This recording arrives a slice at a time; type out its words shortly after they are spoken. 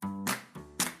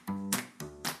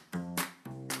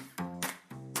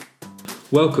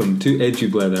Welcome to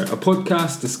EduBlether, a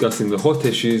podcast discussing the hot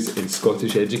issues in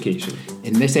Scottish education.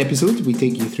 In this episode, we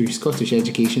take you through Scottish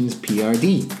Education's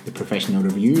PRD. The Professional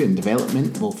Review and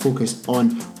Development will focus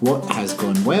on what has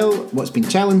gone well, what's been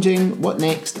challenging, what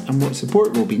next, and what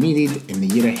support will be needed in the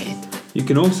year ahead. You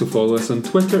can also follow us on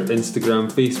Twitter, Instagram,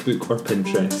 Facebook or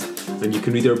Pinterest, and you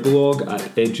can read our blog at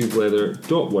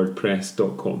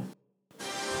edublether.wordpress.com.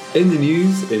 In the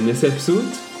news in this episode,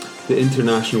 the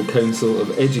International Council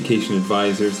of Education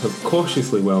Advisors have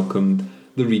cautiously welcomed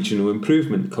the Regional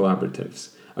Improvement Collaboratives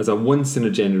as a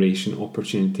once-in-a-generation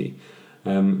opportunity.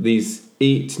 These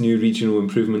 8 new Regional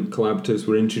Improvement Collaboratives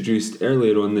were introduced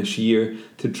earlier on this year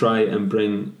to try and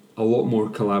bring a lot more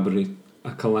collaboration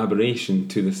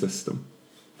to the system.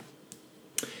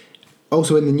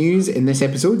 Also in the news in this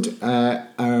episode,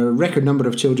 a record number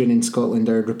of children in Scotland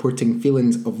are reporting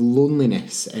feelings of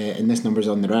loneliness, and this number is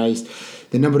on the rise.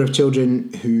 The number of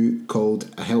children who called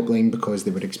a helpline because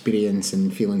they were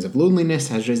experiencing feelings of loneliness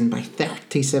has risen by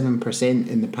 37%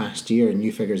 in the past year,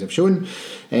 new figures have shown.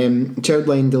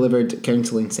 Childline delivered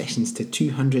counselling sessions to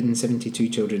 272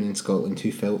 children in Scotland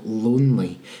who felt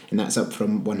lonely, and that's up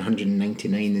from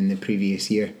 199 in the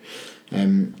previous year.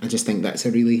 I just think that's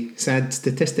a really sad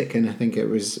statistic, and I think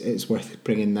it's worth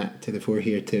bringing that to the fore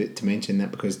here to mention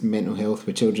that, because mental health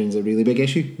with children is a really big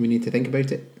issue. We need to think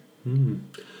about it.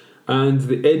 And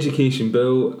the Education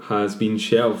Bill has been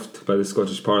shelved by the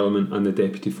Scottish Parliament and the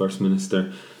Deputy First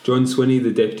Minister. John Swinney,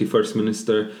 the Deputy First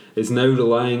Minister, is now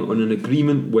relying on an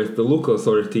agreement with the local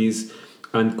authorities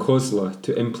and COSLA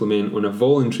to implement on a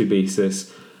voluntary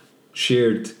basis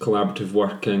shared collaborative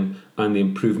working and the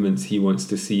improvements he wants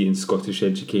to see in Scottish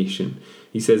education.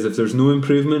 He says if there's no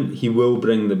improvement, he will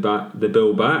bring the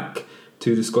bill back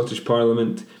to the Scottish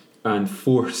Parliament and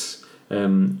force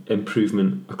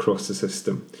improvement across the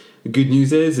system. The good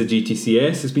news is the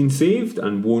GTCS has been saved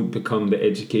and won't become the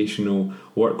Educational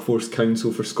Workforce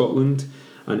Council for Scotland,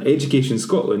 and Education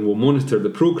Scotland will monitor the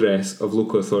progress of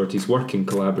local authorities working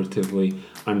collaboratively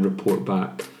and report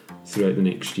back throughout the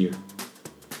next year.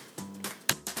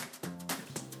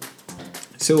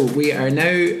 So we are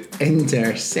now into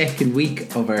our second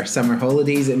week of our summer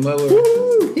holidays, and while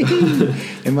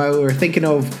we're thinking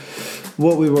of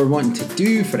what we were wanting to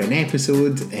do for an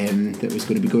episode that was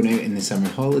going to be going out in the summer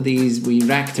holidays, we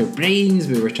racked our brains.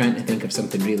 We were trying to think of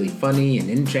something really funny and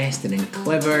interesting and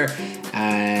clever,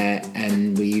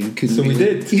 and we couldn't. So we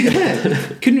did.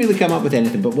 Couldn't really come up with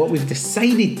anything. But what we've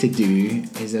decided to do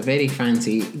is a very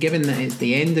fancy, given that it's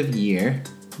the end of year.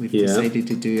 We've decided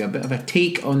to do a bit of a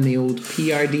take on the old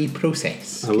PRD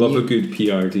process. I love a good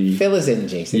PRD. Fill us in,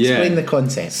 Jason. Explain the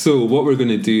concept. So what we're going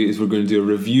to do is we're going to do a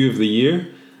review of the year.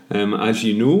 As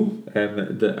you know,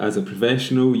 that as a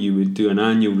professional, you would do an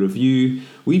annual review.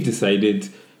 We've decided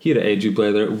here at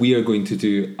EduBlether we are going to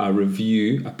do a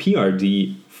review, a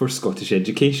PRD for Scottish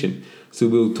education. So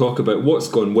we'll talk about what's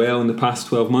gone well in the past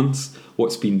 12 months,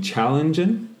 what's been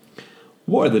challenging,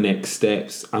 what are the next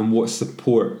steps, and what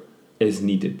support is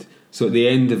needed. So at the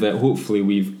end of it, hopefully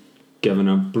we've given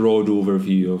a broad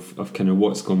overview of kind of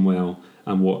what's gone well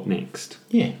and what next.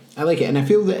 Yeah, I like it. And I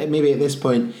feel that maybe at this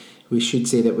point we should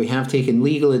say that we have taken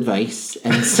legal advice,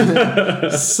 and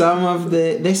some of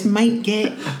this might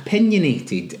get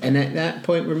opinionated, and at that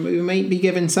point we might be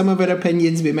given some of our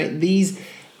opinions.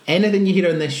 Anything you hear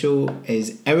on this show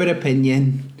is our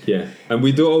opinion. Yeah, and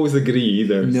we don't always agree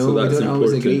either. No, so that's we don't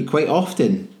always agree. Quite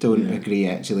often don't agree,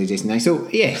 actually, Jason. So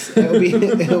yes,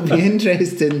 it'll be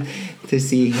interesting to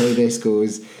see how this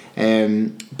goes.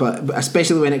 But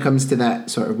especially when it comes to that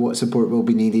sort of what support will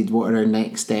be needed, what are our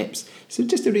next steps. So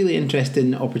just a really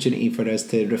interesting opportunity for us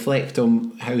to reflect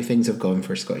on how things have gone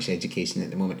for Scottish education at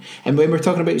the moment. And when we're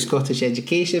talking about Scottish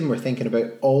education, we're thinking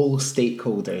about all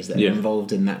stakeholders that are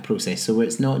involved in that process. So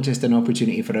it's not just an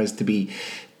opportunity for us to be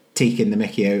taking the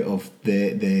mickey out of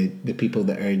the people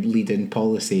that are leading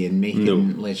policy and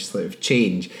making legislative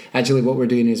change. Actually, what we're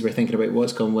doing is we're thinking about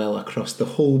what's gone well across the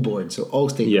whole board. So all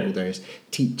stakeholders,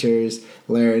 teachers,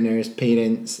 learners,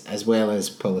 parents, as well as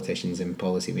politicians and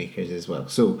policymakers as well.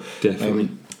 So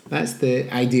definitely, that's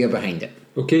the idea behind it.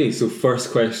 Okay, so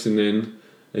first question then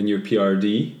in your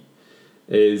PRD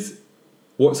is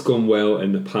what's gone well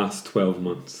in the past 12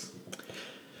 months?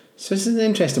 So this is an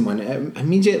interesting one.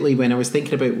 Immediately when I was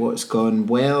thinking about what's gone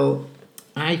well,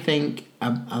 I think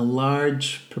a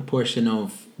large proportion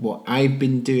of what I've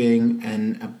been doing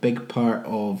and a big part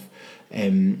of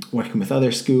working with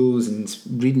other schools and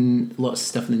reading lots of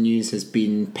stuff in the news has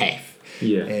been PEF,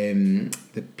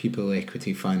 the People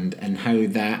Equity Fund, and how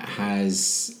that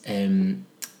has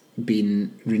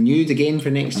been renewed again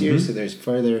for next year. So there's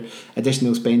further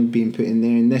additional spend being put in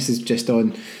there, and this is just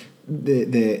on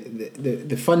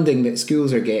the funding that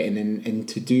schools are getting and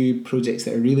to do projects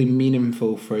that are really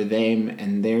meaningful for them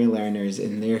and their learners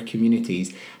in their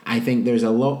communities, I think there's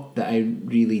a lot that I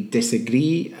really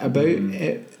disagree about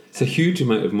it. It's a huge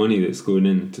amount of money that's going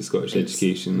into Scottish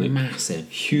education, like massive,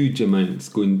 huge amounts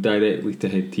going directly to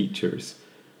head teachers.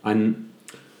 And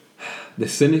the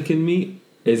cynic in me,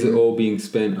 is it all being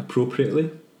spent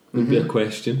appropriately? Would be a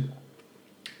question.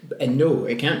 And no,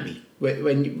 it can't be.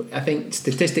 I think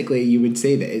statistically you would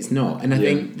say that it's not, and I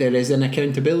think there is an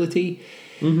accountability,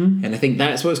 and I think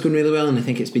that's what's going really well, and I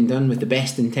think it's been done with the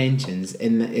best intentions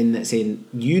in that saying,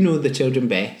 you know the children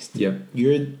best.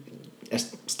 You're a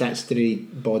statutory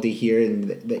body here, and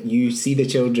that you see the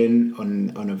children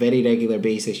on a very regular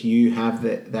basis. You have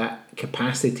that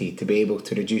capacity to be able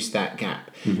to reduce that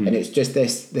gap, and it's just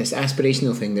this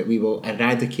aspirational thing that we will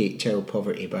eradicate child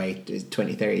poverty by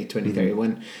 2030,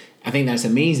 2031. I think that's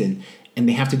amazing, and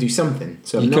they have to do something.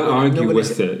 So you can't argue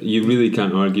with it. You really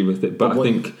can't argue with it. But I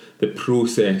think the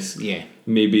process,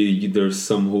 maybe there's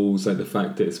some holes, like the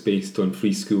fact that it's based on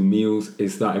free school meals.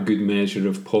 Is that a good measure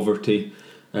of poverty?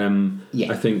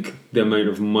 I think the amount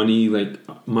of money, like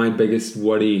my biggest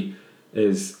worry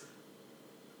is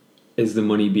the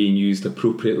money being used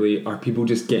appropriately? Are people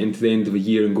just getting to the end of a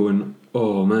year and going,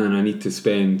 oh man, I need to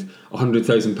spend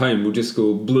 £100,000, we'll just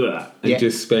go blah and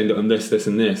just spend it on this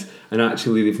and this, and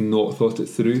actually they've not thought it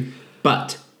through?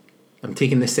 But I'm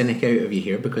taking the cynic out of you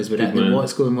here, because we're at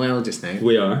what's going well just now.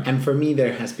 We are. And for me,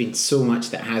 there has been so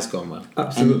much that has gone well.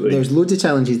 Absolutely. And there's loads of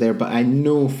challenges there, but I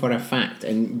know for a fact,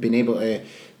 and being able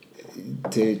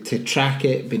to track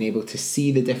it, being able to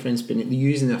see the difference,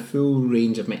 using a full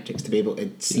range of metrics to be able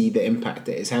to see the impact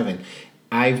that it's having.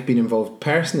 I've been involved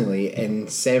personally in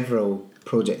several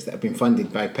projects that have been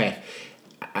funded by PEF.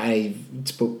 I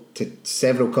spoke to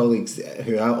several colleagues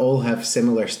who all have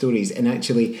similar stories, and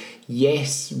actually,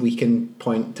 yes, we can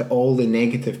point to all the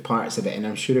negative parts of it, and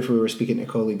I'm sure if we were speaking to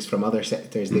colleagues from other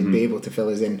sectors, they'd be able to fill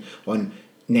us in on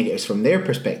negatives from their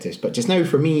perspectives. But just now,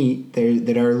 for me,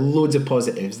 there are loads of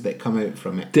positives that come out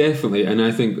from it. Definitely, and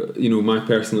I think, my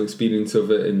personal experience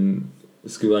of it in the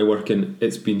school I work in,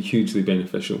 it's been hugely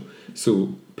beneficial.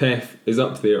 So PEF is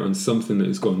up there on something that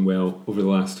has gone well over the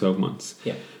last 12 months.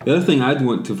 Yeah. The other thing I'd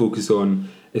want to focus on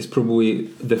is probably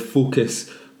the focus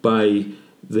by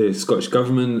the Scottish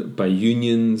Government, by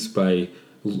unions, by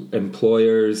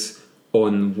employers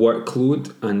on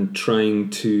workload and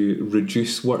trying to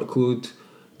reduce workload,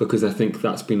 because I think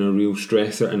that's been a real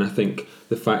stressor. And I think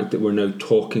the fact that we're now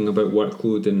talking about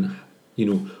workload and,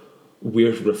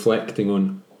 we're reflecting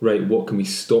on, right, what can we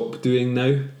stop doing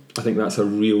now? I think that's a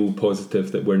real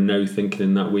positive that we're now thinking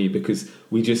in that way, because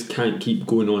we just can't keep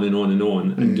going on and on and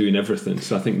on and doing everything.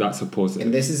 So I think that's a positive.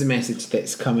 And this is a message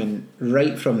that's coming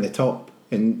right from the top,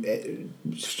 and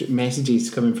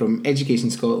messages coming from Education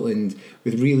Scotland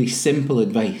with really simple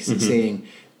advice saying,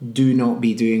 do not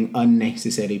be doing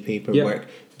unnecessary paperwork,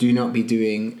 do not be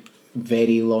doing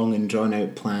very long and drawn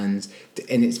out plans,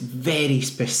 and it's very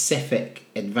specific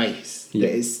advice.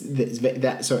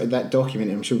 That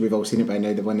document, I'm sure we've all seen it by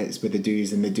now, the one that's with the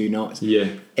do's and the do nots.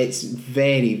 It's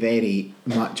very, very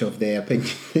much of the opinion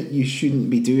that you shouldn't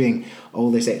be doing all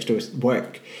this extra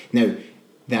work. Now,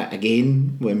 that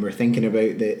again, when we're thinking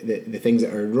about the things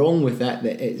that are wrong with that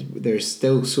there's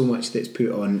still so much that's put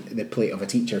on the plate of a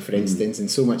teacher, for instance, and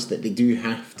so much that they do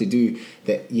have to do,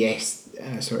 that yes,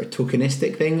 a sort of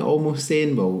tokenistic thing, almost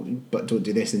saying, well, but don't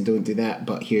do this and don't do that,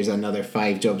 but here's another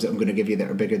 5 jobs that I'm going to give you that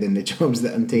are bigger than the jobs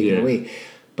that I'm taking away.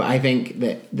 But I think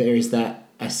that there's that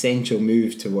essential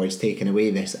move towards taking away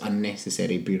this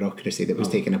unnecessary bureaucracy that was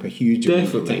taking up a huge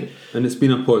amount of time. And it's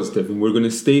been a positive, and we're going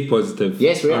to stay positive.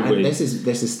 Yes, we are. And this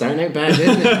is starting out bad,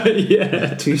 isn't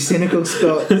it? 2 cynical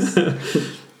Scots.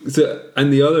 So,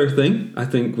 and the other thing I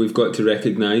think we've got to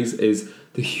recognise is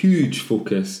the huge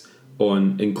focus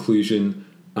on inclusion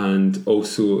and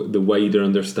also the wider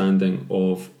understanding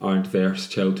of adverse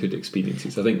childhood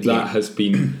experiences. I think that has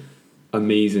been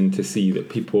amazing to see, that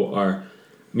people are...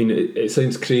 I mean, it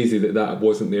sounds crazy that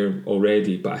wasn't there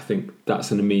already, but I think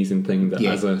that's an amazing thing that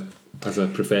as a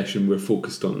profession we're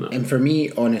focused on that. And for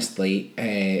me, honestly,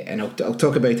 and I'll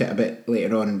talk about it a bit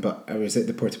later on, but I was at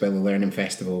the Portobello Learning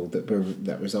Festival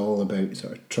that was all about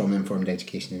sort of trauma-informed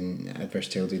education and adverse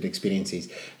childhood experiences.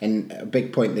 And a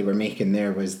big point they were making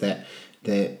there was that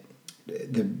the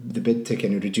bid to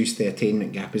kind of reduce the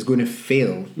attainment gap is going to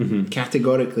fail,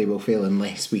 categorically will fail,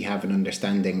 unless we have an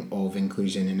understanding of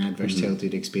inclusion and adverse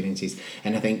childhood experiences.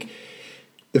 And I think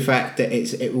the fact that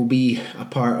it will be a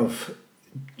part of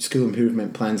school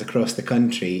improvement plans across the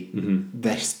country,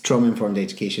 this trauma-informed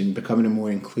education becoming a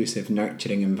more inclusive,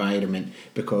 nurturing environment,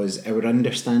 because our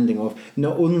understanding of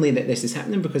not only that this is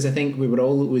happening, because I think we were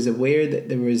always aware that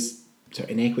there was sort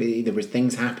of inequity, there was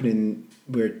things happening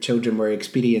where children were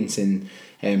experiencing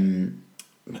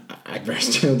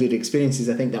adverse childhood experiences.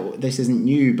 I think that this isn't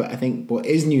new, but I think what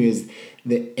is new is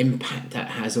the impact that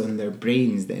has on their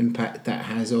brains, the impact that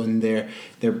has on their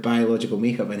biological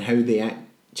makeup and how they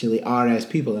actually are as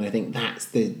people. And I think that's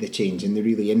the change and the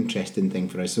really interesting thing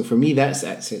for us. So for me, that's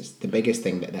it's the biggest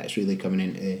thing that's really coming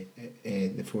into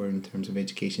the fore in terms of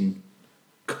education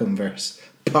converse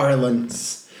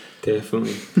parlance.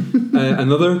 Definitely.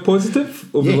 Another positive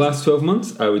over the last 12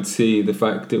 months, I would say the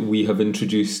fact that we have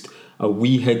introduced a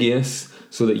wee Higeus,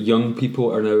 so that young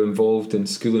people are now involved in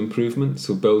school improvement.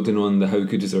 So building on the How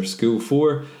Good Is Our School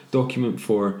For document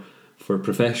for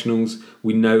professionals,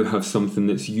 we now have something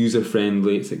that's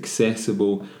user-friendly, it's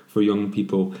accessible for young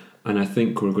people, and I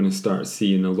think we're going to start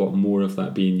seeing a lot more of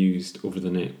that being used over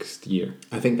the next year.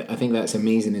 I think that's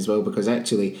amazing as well, because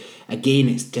actually, again,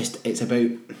 it's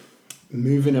about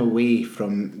moving away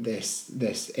from this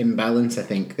imbalance, I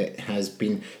think, that has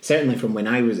been, certainly from when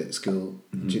I was at school,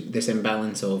 this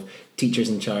imbalance of teachers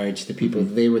in charge, the people,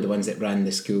 they were the ones that ran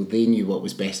the school, they knew what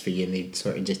was best for you and they'd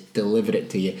sort of just deliver it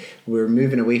to you. We're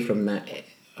moving away from that,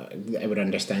 our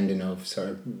understanding of sort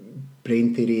of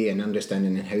brain theory and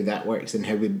understanding how that works and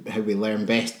how we learn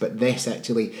best, but this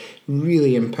actually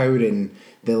really empowering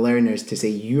the learners to say,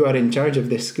 you are in charge of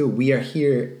this school, we are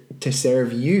here to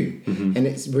serve you, and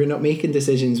we're not making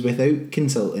decisions without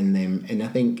consulting them. And I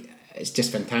think it's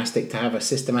just fantastic to have a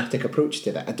systematic approach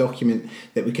to that, a document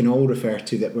that we can all refer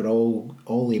to, that we're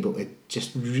all able to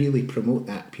just really promote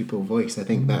that pupil voice. I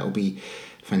think that'll be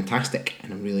fantastic,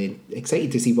 and I'm really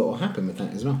excited to see what will happen with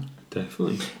that as well.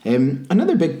 Definitely.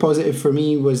 Another big positive for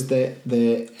me was that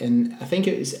and I think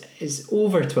it's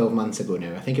over 12 months ago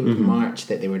now. I think it was March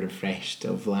that they were refreshed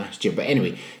of last year. But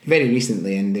anyway, very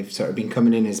recently, and they've sort of been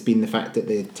coming in, has been the fact that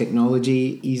the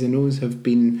technology E's and O's have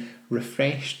been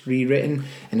refreshed, rewritten,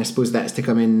 and I suppose that's to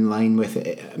come in line with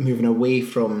it, moving away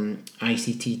from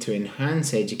ICT to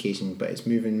enhance education, but it's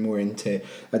moving more into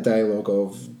a dialogue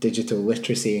of digital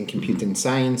literacy and computing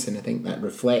science, and I think that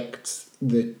reflects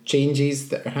the changes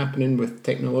that are happening with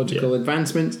technological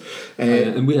advancements.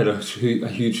 And we had a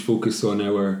huge focus on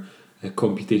our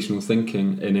computational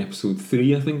thinking in episode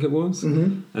 3, I think it was,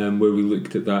 where we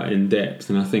looked at that in depth,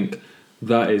 and I think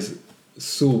that is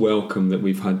so welcome that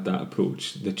we've had that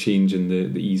approach, the change in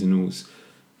the E's and O's,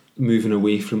 moving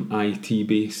away from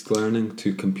IT-based learning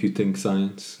to computing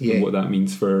science, and what that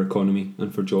means for our economy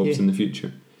and for jobs in the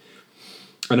future.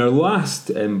 And our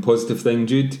last positive thing,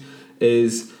 Jude,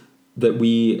 is that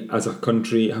we as a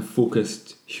country have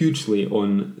focused hugely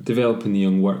on developing the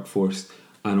young workforce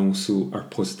and also our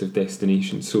positive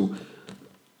destination. So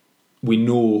we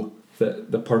know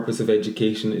that the purpose of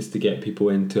education is to get people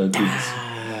into a good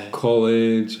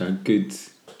college, a good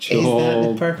job. Is that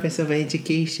the purpose of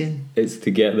education? It's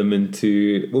to get them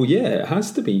into... Well, yeah, it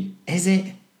has to be. Is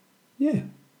it? Yeah.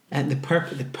 And the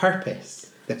purpose...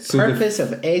 The purpose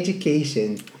of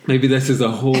education. Maybe this is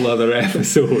a whole other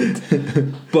episode.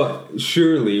 But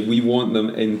surely we want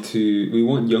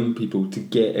young people to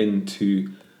get into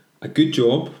a good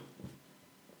job.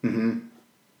 We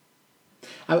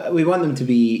want them to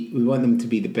be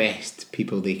the best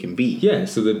people they can be. Yeah,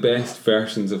 so the best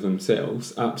versions of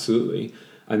themselves, absolutely.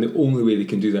 And the only way they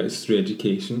can do that is through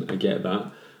education. I get that.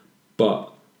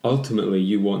 But ultimately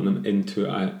you want them into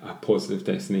a positive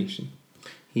destination.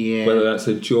 Yeah. Whether that's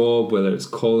a job, whether it's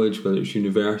college, whether it's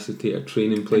university, a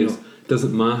training place,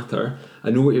 doesn't matter. I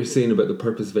know what you're saying about the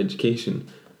purpose of education.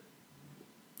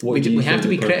 We have to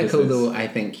be critical, though, I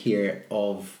think, here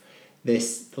of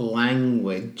this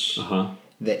language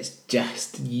that's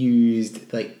just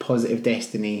used, like positive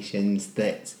destinations.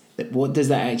 That what does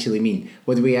that actually mean?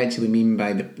 What do we actually mean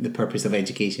by the purpose of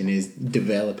education is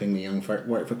developing the young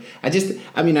workforce? I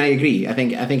agree. I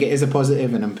think it is a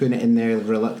positive, and I'm putting it in there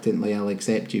reluctantly. I'll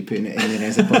accept you putting it in there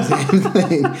as a positive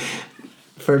thing.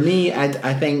 For me,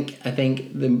 I think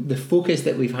the focus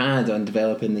that we've had on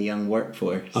developing the young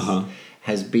workforce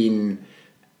has been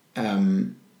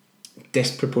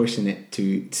disproportionate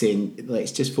to saying,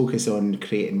 let's just focus on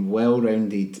creating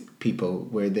well-rounded people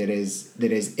where there is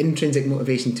intrinsic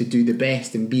motivation to do the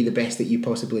best and be the best that you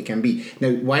possibly can be.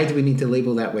 Now, why do we need to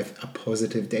label that with a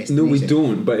positive destination? No, we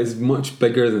don't, but it's much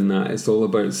bigger than that. It's all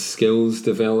about skills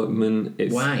development.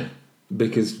 Why?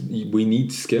 Because we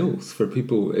need skills for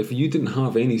people. If you didn't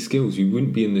have any skills, you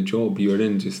wouldn't be in the job you're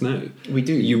in just now. We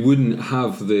do. You wouldn't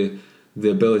have the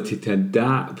ability to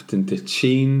adapt and to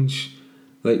change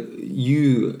Like,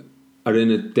 you are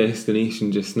in a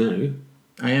destination just now.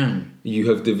 I am. You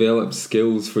have developed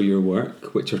skills for your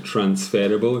work which are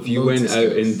transferable. If you Loads went of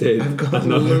out skills. and did I've got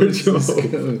another loads job. of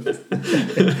skills.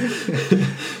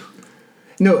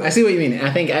 No, I see what you mean. I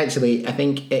think it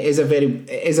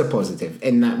is a positive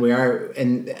in that we are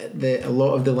a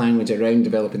lot of the language around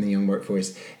developing the young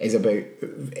workforce is about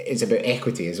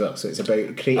equity as well. So it's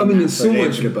about creating. I mean, that it's for so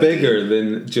much everybody. bigger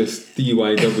than just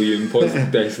DYW and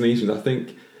positive destinations. I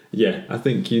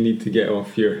think you need to get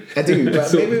off your. I do,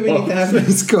 but maybe we need to have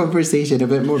this conversation a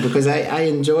bit more because I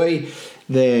enjoy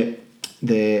the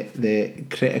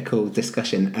critical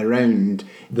discussion around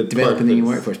The developing the young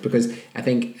purpose. workforce, because I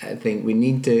think we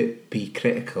need to be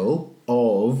critical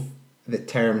of the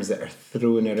terms that are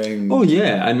thrown around. Oh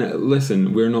yeah, and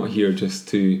listen, we're not here just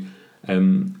to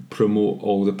promote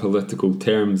all the political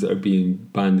terms that are being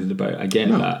bandied about. I get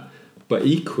that, but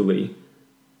equally,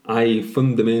 I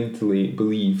fundamentally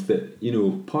believe that, you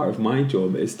know, part of my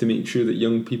job is to make sure that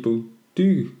young people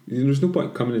do. There's no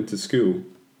point coming into school,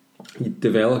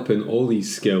 developing all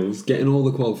these skills, getting all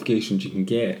the qualifications you can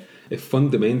get, if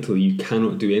fundamentally you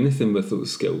cannot do anything with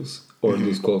those skills or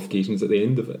those qualifications at the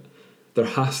end of it. There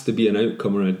has to be an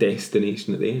outcome or a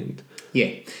destination at the end.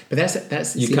 Yeah, but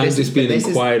that's you can't just be an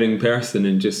inquiring person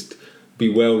and just be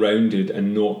well rounded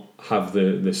and not have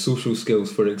the social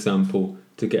skills, for example,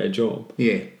 to get a job.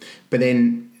 Yeah, but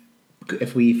then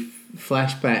if we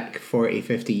flash back 40,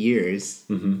 50 years,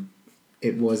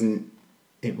 it wasn't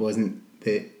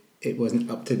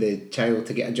up to the child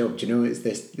to get a job. Do you know, it's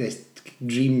this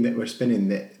dream that we're spinning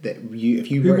that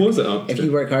Who was it up to? If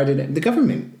you work hard in it, the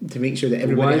government, to make sure that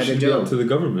everybody had a job. Why should it be up to the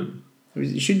government?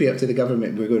 It should be up to the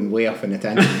government. We're going way off on a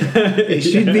tangent here. It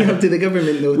should be up to the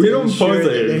government, though, to ensure that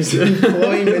there's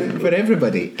employment for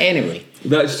everybody. Anyway.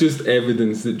 That's just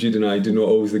evidence that Jude and I do not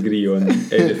always agree on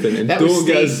anything. And don't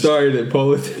get us started at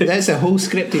politics. That's a whole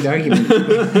scripted argument.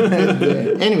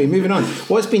 Anyway, moving on.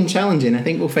 What's been challenging? I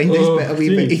think we'll find this bit a wee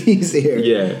bit easier.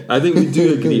 Yeah, I think we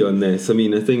do agree on this. I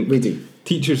mean, I think we do.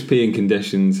 Teachers' pay and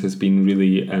conditions has been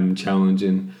really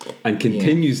challenging and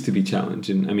continues to be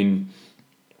challenging. I mean,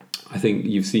 I think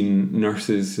you've seen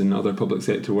nurses and other public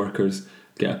sector workers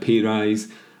get a pay rise.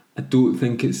 I don't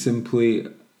think it's simply,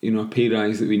 you know, a pay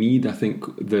rise that we need. I think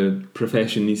the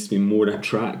profession needs to be more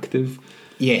attractive.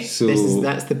 Yes, so,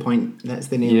 that's the point. That's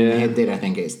the nail on the head there. I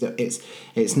think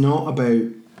it's not about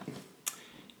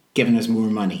giving us more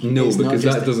money. No, it's because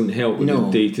that doesn't help with the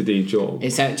day-to-day job.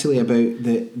 It's actually about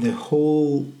the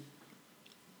whole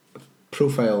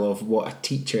profile of what a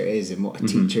teacher is and what a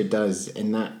teacher does,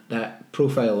 and that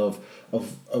profile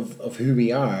of who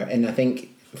we are. And I think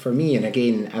for me, and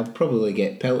again, I'll probably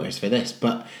get pelters for this,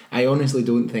 but I honestly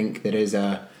don't think there is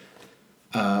a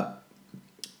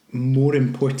more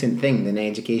important thing than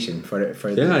education for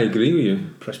I agree with you.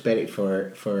 Prosperity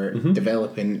for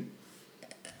developing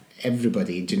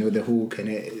everybody. Do you know, the whole kind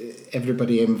of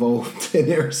everybody involved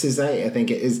in our society? I think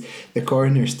it is the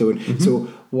cornerstone. So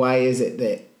why is it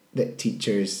that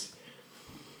teachers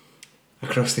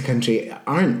across the country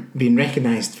aren't being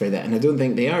recognised for that? And I don't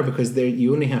think they are, because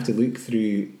you only have to look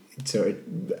through sort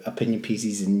of opinion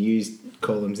pieces and news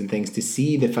columns and things to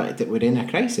see the fact that we're in a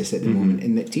crisis at the moment,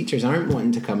 and that teachers aren't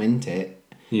wanting to come into it.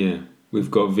 Yeah, we've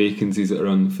got vacancies that are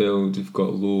unfilled, we've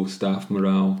got low staff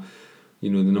morale. You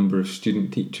know, the number of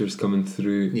student teachers coming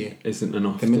through isn't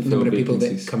enough to fill vacancies. The number of people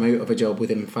that come out of a job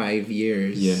within 5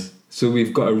 years. Yeah. So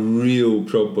we've got a real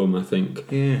problem, I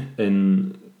think,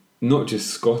 in not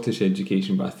just Scottish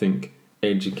education, but I think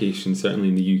education certainly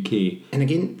in the UK. And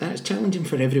again, that's challenging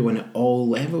for everyone at all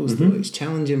levels, though. It's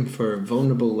challenging for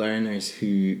vulnerable learners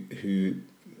who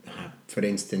have, for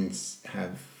instance,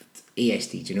 have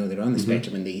ASD. You know, they're on the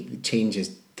spectrum, and the change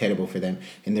is terrible for them,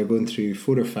 and they're going through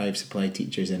 4 or 5 supply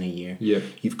teachers in a year.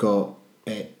 You've got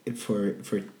for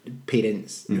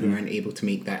parents who aren't able to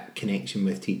make that connection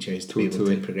with teachers to be able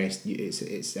to progress.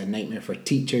 It's a nightmare for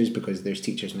teachers, because there's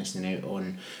teachers missing out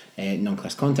on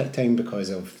non-class contact time because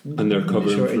of, and they're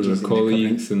covering for their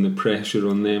colleagues and the pressure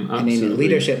on them. Absolutely. And then at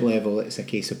leadership level, it's a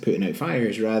case of putting out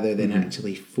fires rather than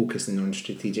actually focusing on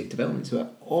strategic development. So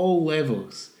at all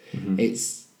levels,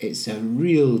 it's a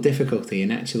real difficulty,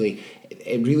 and actually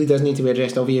it really does need to be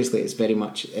addressed. Obviously,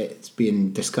 it's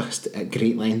being discussed at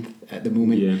great length at the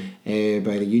moment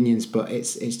by the unions, but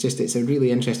it's a really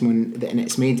interesting one, and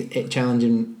it's made it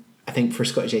challenging, I think, for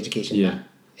Scottish education.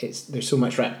 There's so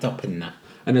much wrapped up in that,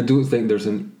 and I don't think there's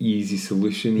an easy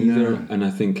solution either. And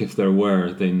I think if there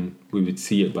were, then we would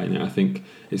see it by now. I think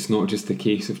it's not just a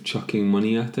case of chucking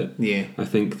money at it. I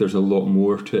think there's a lot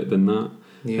more to it than that.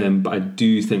 But I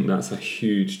do think that's a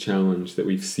huge challenge that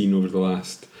we've seen over the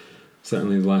last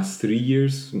certainly the last 3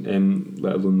 years,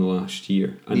 let alone the last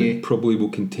year. And it probably will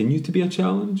continue to be a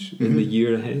challenge in the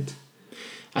year ahead.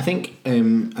 I think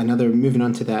moving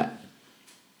on to that,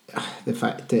 the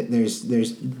fact that there's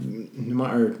no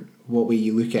matter what way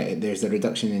you look at it, there's a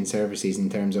reduction in services in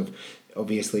terms of,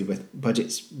 obviously, with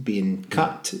budgets being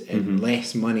cut and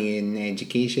less money in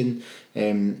education,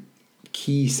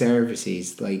 key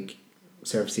services like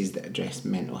services that address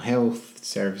mental health,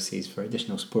 services for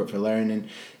additional support for learning,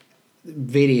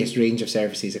 various range of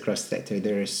services across the sector,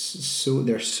 they're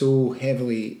so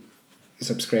heavily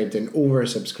subscribed and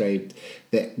oversubscribed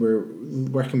that we're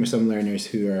working with some learners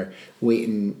who are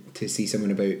waiting to see someone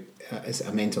about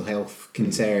a mental health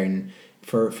concern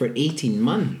for 18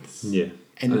 months.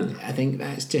 And I think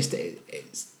that's just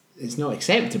it's not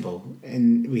acceptable,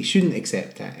 and we shouldn't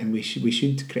accept that, and we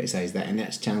should criticise that, and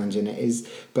that's challenging. It is,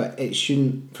 but it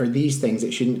shouldn't, for these things,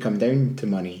 it shouldn't come down to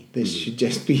money. This should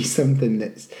just be something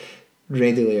that's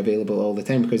readily available all the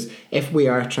time, because if we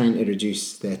are trying to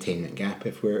reduce the attainment gap,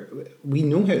 we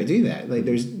know how to do that. Like,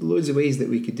 there's loads of ways that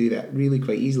we could do that really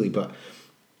quite easily, but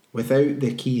without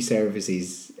the key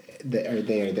services that are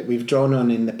there that we've drawn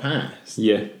on in the past.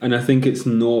 And I think it's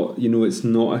not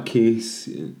a case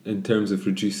in terms of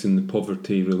reducing the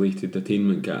poverty related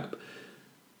attainment gap.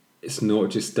 It's not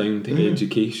just down to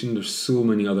education. There's so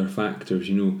many other factors,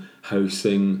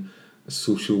 housing,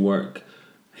 social work,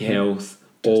 health,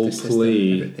 all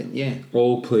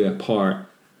play a part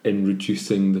in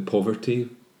reducing the poverty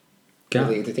gap.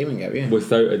 Related attainment gap,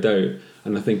 without a doubt.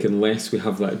 And I think unless we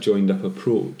have that joined up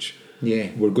approach,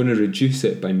 we're going to reduce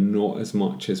it by not as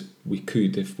much as we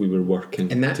could if we were working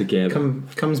together. And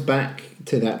that comes back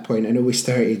to that point. I know we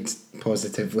started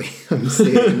positively, I'm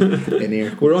saying, in air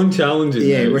quotes. We're on challenges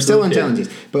now. We're still on challenges.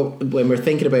 But when we're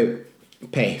thinking about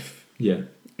PEF,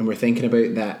 and we're thinking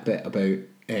about that bit about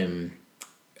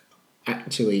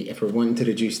actually, if we're wanting to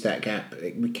reduce that gap,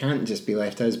 we can't just be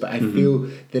left out. But I feel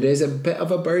there is a bit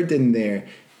of a burden there,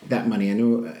 that money. I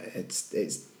know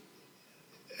it's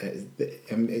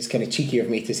kind of cheeky of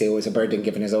me to say, it's a burden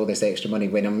giving us all this extra money,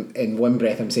 when I'm in one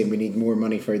breath I'm saying we need more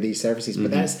money for these services.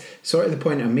 But that's sort of the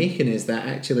point I'm making, is that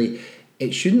actually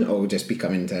it shouldn't all just be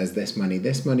coming to us, this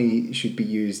money should be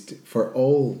used for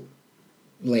all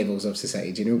levels of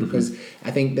society, because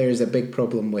I think there's a big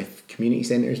problem with community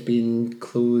centres being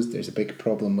closed. There's a big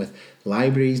problem with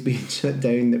libraries being shut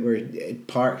down, that we're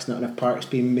parks, not enough parks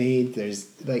being made. There's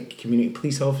like community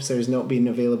police officers not being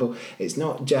available. It's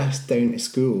not just down to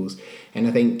schools, and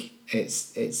I think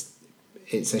it's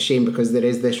a shame, because there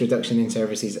is this reduction in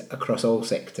services across all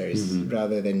sectors,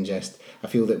 rather than just, I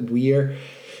feel that we're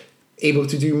able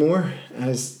to do more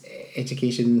as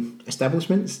education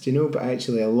establishments, but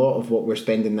actually a lot of what we're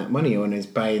spending that money on is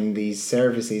buying these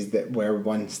services that were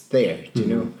once there,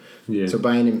 so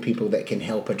buying in people that can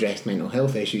help address mental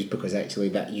health issues, because actually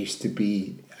that used to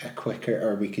be a quicker,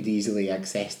 or we could easily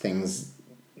access things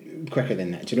quicker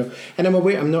than that, and I'm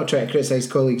aware, I'm not trying to criticise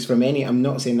colleagues from I'm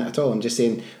not saying that at all. I'm just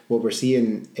saying what we're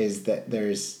seeing is that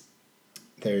there's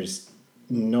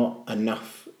not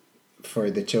enough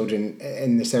for the children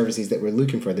in the services that we're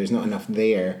looking for. There's not enough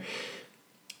there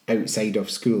outside of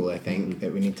school, I think,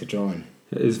 that we need to draw on.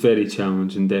 It is very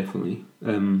challenging, definitely.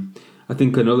 I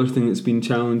think another thing that's been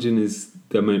challenging is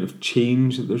the amount of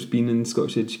change that there's been in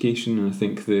Scottish education, and I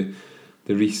think the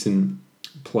recent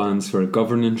plans for a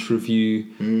governance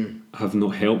review have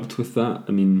not helped with that.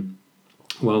 I mean,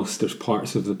 whilst there's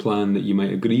parts of the plan that you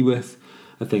might agree with,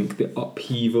 I think the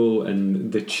upheaval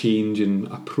and the change in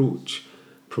approach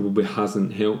probably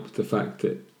hasn't helped. The fact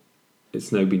that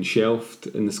it's now been shelved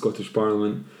in the Scottish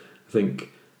Parliament, I think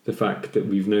the fact that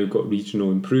we've now got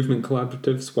regional improvement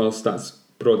collaboratives, whilst that's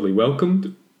broadly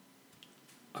welcomed,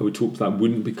 I would hope that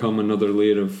wouldn't become another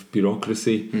layer of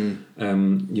bureaucracy.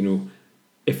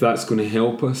 If that's going to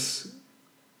help us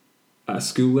at a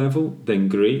school level, then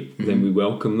great, then we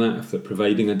welcome that. If they're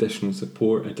providing additional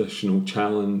support, additional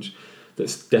challenge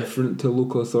that's different to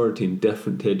local authority and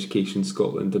different to Education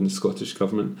Scotland and the Scottish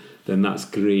Government, then that's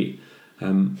great.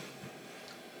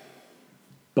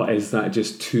 But is that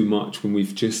just too much when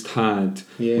we've just had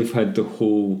we've had the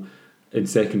whole, in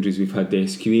secondaries we've had the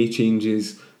SQA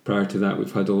changes, prior to that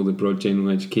we've had all the broad general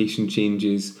education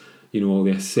changes, all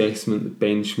the assessment, the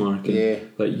benchmarking,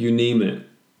 like you name it,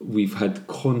 we've had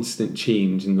constant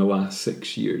change in the last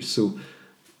 6 years. So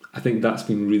I think that's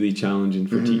been really challenging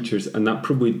for teachers, and that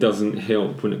probably doesn't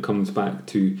help when it comes back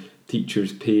to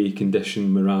teachers' pay,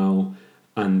 condition, morale,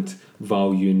 and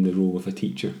value in the role of a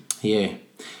teacher.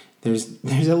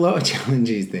 there's a lot of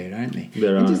challenges there, aren't they?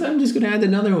 There are. I'm just going to add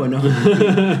another one on.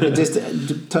 Just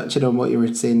touching on what you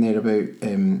were saying there about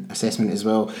assessment as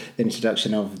well. The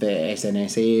introduction of the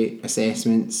SNSA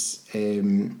assessments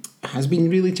has been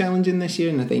really challenging this year,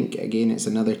 and I think again it's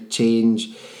another change.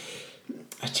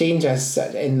 A change as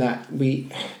in that we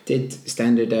did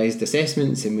standardised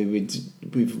assessments, and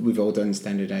we've all done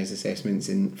standardised assessments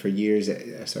for years at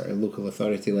a sort of local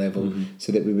authority level,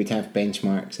 so that we would have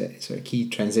benchmarks at sort of key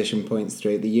transition points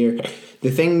throughout the year.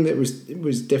 The thing that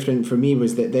was different for me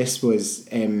was that this was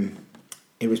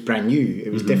it was brand new,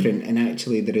 it was different, and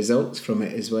actually the results from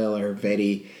it as well are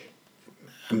very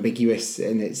ambiguous,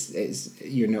 and it's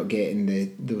you're not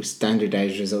getting those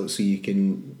standardised results so you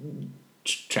can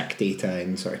track data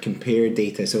and sort of compare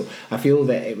data. So I feel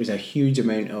that it was a huge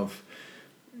amount of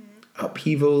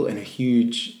upheaval and a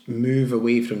huge move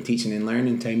away from teaching and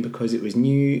learning time, because it was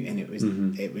new, and it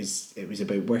was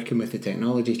about working with the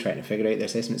technology, trying to figure out the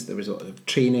assessments. There was a lot of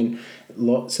training,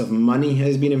 lots of money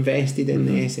has been invested in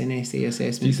the SNSA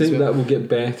assessments. Do you think that will get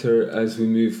better as we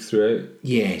move throughout?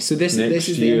 Yeah, so this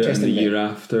is year the interesting and the bit. year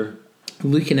after.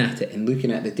 Looking at it and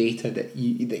looking at the data that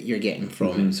you're getting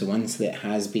from it. So once that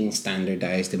has been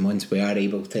standardised, and once we are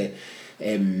able to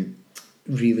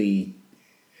really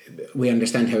we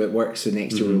understand how it works, so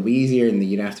next year will be easier, and the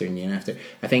year after and year after.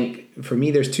 I think for me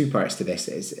there's two parts to this.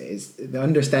 Is the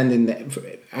understanding that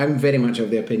I'm very much of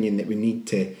the opinion that we need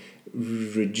to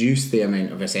reduce the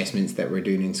amount of assessments that we're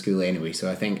doing in school anyway. So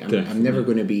I think I'm never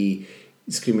going to be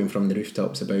screaming from the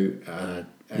rooftops about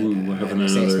we're having an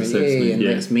another assessment, and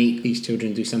let's make these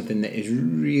children do something that is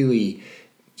really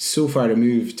so far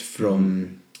removed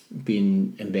from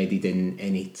being embedded in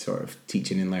any sort of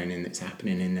teaching and learning that's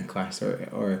happening in the class,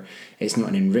 or it's not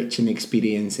an enriching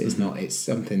experience. It's not. It's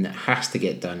something that has to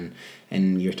get done,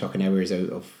 and you're talking hours out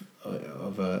of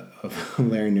a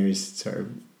learner's sort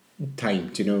of time.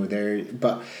 Do you know there?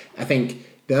 But I think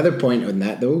the other point on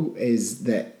that though is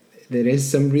that there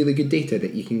is some really good data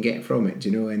that you can get from it,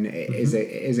 you know, and it is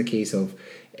a case of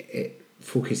it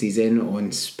focuses in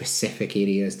on specific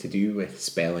areas to do with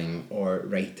spelling or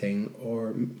writing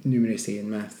or numeracy and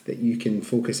math that you can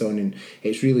focus on, and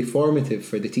it's really formative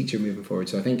for the teacher moving forward.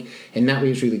 So I think in that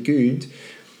way it's really good.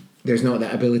 There's not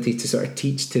that ability to sort of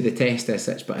teach to the test as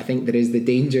such, but I think there is the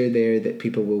danger there that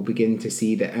people will begin to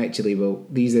see that actually, well,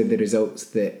 these are the results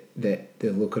that the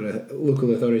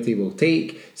local authority will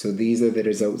take, so these are the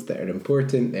results that are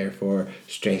important, therefore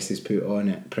stress is put on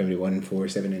at primary 1, 4,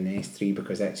 7 and S3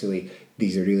 because actually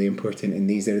these are really important and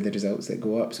these are the results that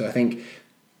go up. So I think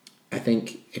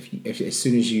if as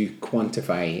soon as you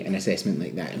quantify an assessment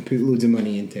like that and put loads of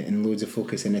money into it and loads of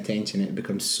focus and attention, it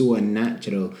becomes so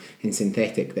unnatural and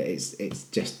synthetic that it's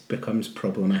just becomes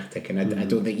problematic. And I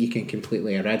don't think you can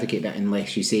completely eradicate that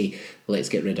unless you say, let's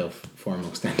get rid of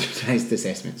formal standardised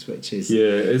assessments, which is... Yeah,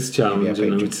 it's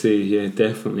challenging, I would say, yeah,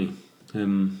 definitely.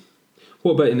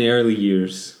 What about in the early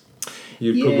years?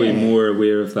 You're probably more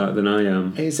aware of that than I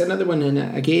am. It's another one,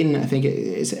 and again, I think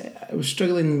I was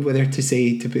struggling whether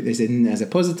to put this in as a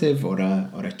positive or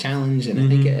a challenge, and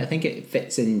I think it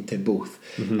fits into both.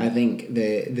 I think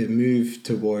the move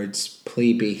towards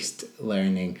play-based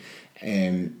learning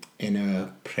in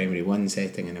a primary 1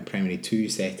 setting and a primary 2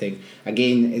 setting,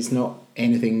 again, it's not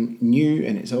anything new,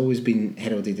 and it's always been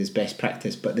heralded as best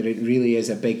practice, but there really is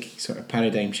a big sort of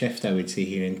paradigm shift, I would say,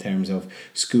 here in terms of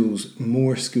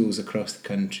more schools across the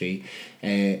country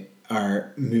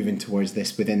are moving towards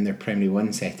this within their primary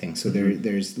 1 setting. So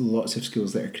there's lots of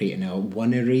schools that are creating a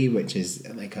 1 array, which is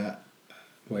like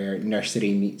where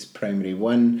nursery meets primary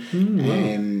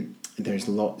 1. There's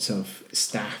lots of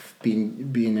staff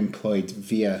being employed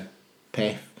via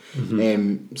PEF,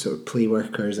 sort of play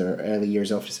workers or early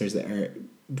years officers that are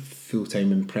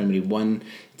full-time in primary 1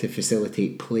 to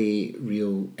facilitate play,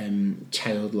 real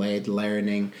child-led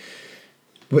learning,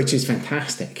 which is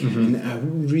fantastic. And I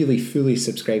really fully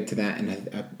subscribe to that, and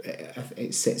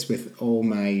it sits with all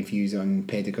my views on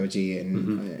pedagogy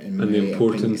and the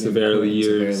importance of early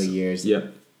years.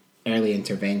 Yep. Early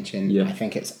intervention. I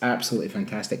think it's absolutely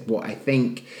fantastic. What I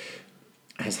think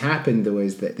has happened though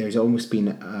is that there's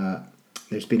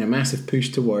been a massive push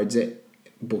towards it,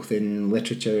 both in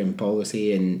literature and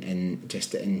policy and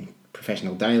just in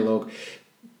professional dialogue.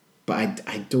 But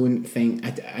I don't think,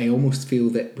 I almost feel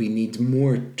that we need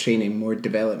more training, more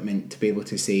development to be able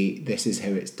to say this is how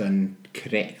it's done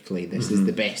correctly. This is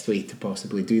the best way to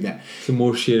possibly do that. So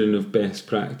more sharing of best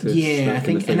practice. Yeah, I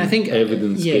think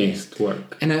evidence-based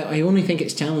work. And I only think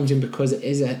it's challenging because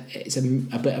it's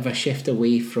a bit of a shift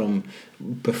away from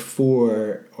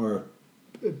before or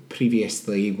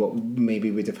previously what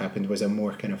maybe would have happened was a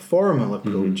more kind of formal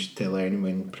approach to learning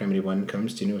when primary one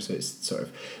comes to, so it's sort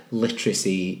of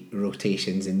literacy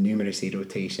rotations and numeracy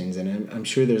rotations, and I'm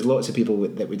sure there's lots of people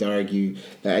that would argue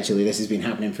that actually this has been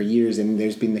happening for years and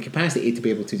there's been the capacity to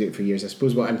be able to do it for years. I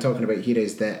suppose what I'm talking about here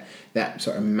is that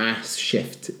sort of mass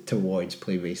shift towards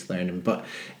play-based learning, but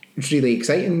it's really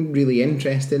exciting, really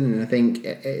interesting, and I think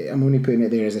I'm only putting it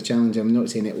there as a challenge. I'm not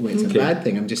saying it's a bad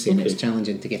thing, I'm just saying it's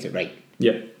challenging to get it right.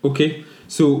 Yeah, okay.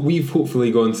 So we've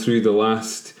hopefully gone through the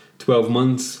last 12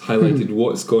 months, highlighted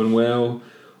what's gone well,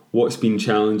 what's been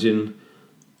challenging.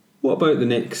 What about the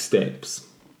next steps?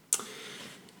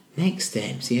 Next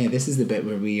steps, yeah, this is the bit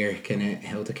where we are kind of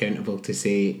held accountable to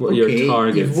say, what are your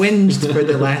targets? You've whinged for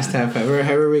the last half hour,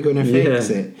 how are we going to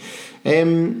fix it?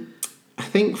 I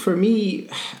think for me,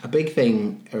 a big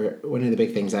thing, or one of the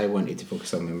big things I wanted to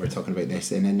focus on when we're talking about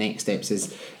this in the next steps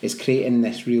is creating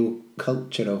this real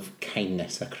culture of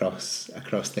kindness across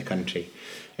the country.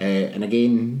 And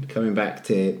again, coming back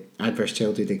to adverse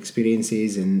childhood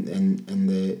experiences and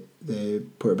the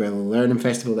Portobello Learning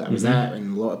Festival that I was at,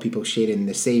 and a lot of people sharing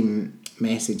the same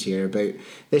message here about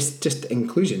this, just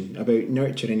inclusion, about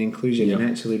nurturing inclusion, and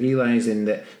actually realising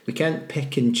that we can't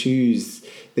pick and choose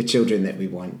the children that we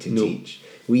want to teach.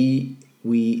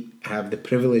 We have the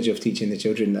privilege of teaching the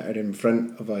children that are in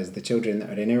front of us, the children that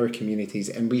are in our communities,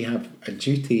 and we have a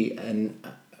duty and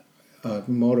a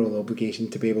moral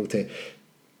obligation to be able to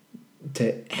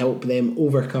help them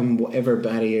overcome whatever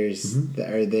barriers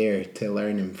that are there to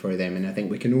learning for them. And I think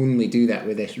we can only do that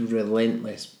with this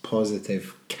relentless,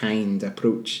 positive, kind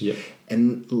approach,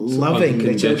 and so loving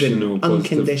the children,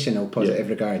 unconditional positive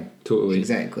regard. Totally.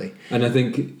 Exactly. And I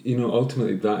think,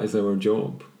 ultimately that is our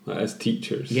job as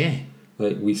teachers. Yeah.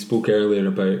 Like we spoke earlier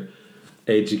about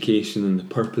education and the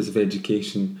purpose of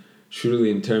education,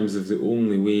 surely in terms of the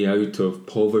only way out of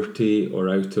poverty or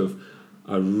out of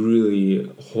a really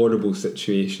horrible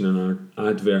situation and our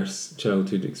adverse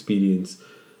childhood experience,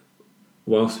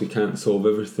 whilst we can't solve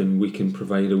everything, we can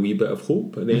provide a wee bit of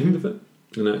hope at the end of it.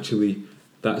 And actually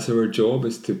that's our job,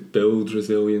 is to build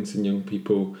resilience in young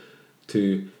people,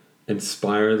 to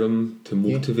inspire them, to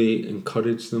motivate,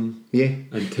 encourage them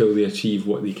until they achieve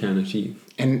what they can achieve.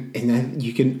 And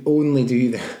you can only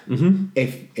do that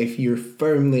if you're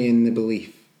firmly in the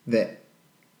belief that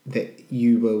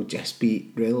you will just be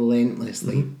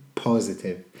relentlessly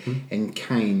positive and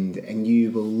kind, and you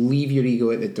will leave your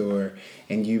ego at the door,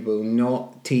 and you will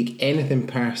not take anything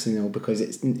personal, because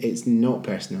it's not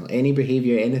personal. Any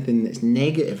behaviour, anything that's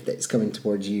negative that's coming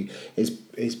towards you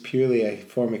is purely a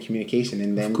form of communication,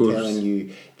 and them telling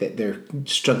you that they're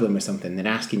struggling with something, they're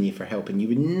asking you for help, and you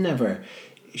would never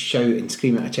shout and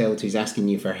scream at a child who's asking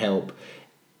you for help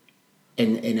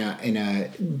in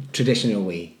a traditional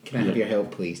way. Can I have your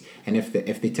help, please? And if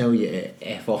they tell you to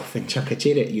F off and chuck a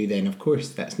chair at you, then of course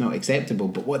that's not acceptable.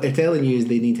 But what they're telling you is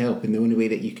they need help, and the only way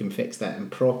that you can fix that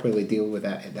and properly deal with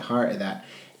that at the heart of that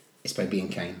is by being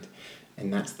kind.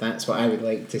 And that's what I would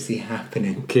like to see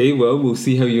happening. Okay, well, we'll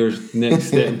see how your next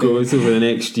step goes over the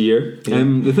next year.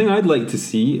 The thing I'd like to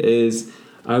see is,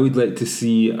 I would like to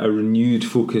see a renewed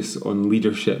focus on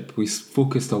leadership. We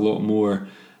focused a lot more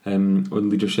on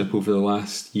leadership over the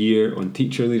last year, on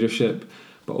teacher leadership,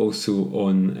 but also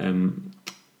on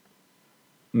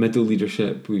middle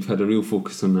leadership. We've had a real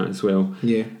focus on that as well.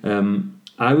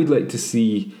 I would like to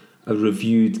see a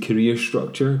reviewed career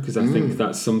structure, because I think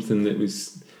that's something that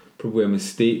was probably a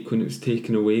mistake when it was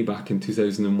taken away back in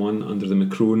 2001 under the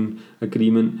Macron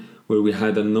Agreement, where we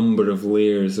had a number of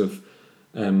layers of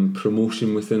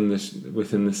promotion within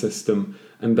the system,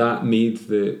 and that made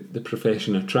the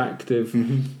profession attractive.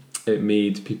 It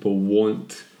made people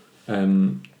want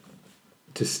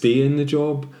to stay in the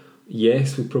job.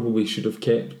 Yes, we probably should have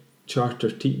kept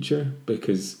charter teacher,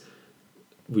 because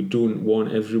we don't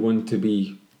want everyone to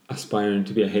be aspiring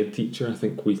to be a head teacher. I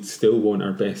think we still want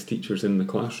our best teachers in the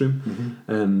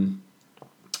classroom.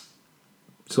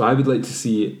 So I would like to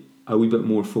see a wee bit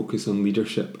more focus on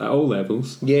leadership at all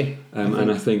levels.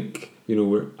 And I think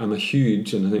I'm a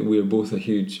huge, and I think we're both a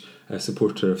huge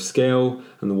supporter of SKEL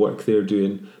and the work they're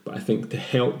doing, but I think to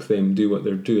help them do what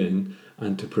they're doing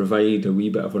and to provide a wee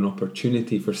bit of an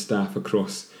opportunity for staff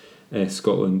across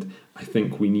Scotland, I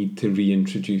think we need to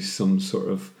reintroduce some sort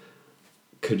of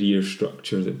career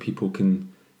structure that people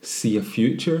can see a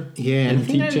future in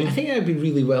teaching. I think that would be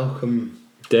really welcome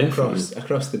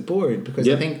across the board, because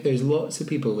I think there's lots of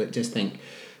people that just think,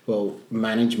 well,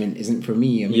 management isn't for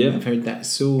me. I mean, I've heard that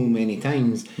so many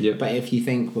times. But if you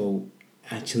think, well,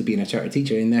 actually being a charter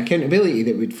teacher, and the accountability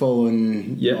that would fall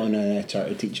on a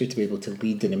charter teacher to be able to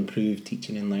lead and improve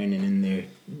teaching and learning in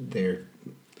their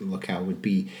locale would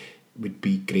be would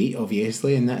be great,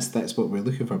 obviously, and that's what we're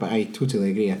looking for. But I totally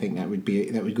agree. I think that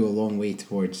would go a long way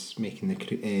towards making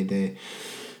the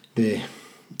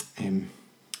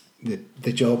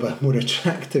job a more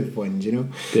attractive one. You know,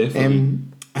 Definitely.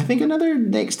 I think another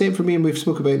next step for me, and we've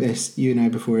spoke about this, you and I,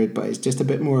 before, but it's just a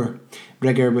bit more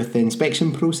rigour with the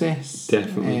inspection process.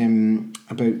 Definitely.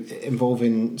 About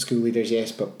involving school leaders,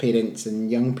 yes, but parents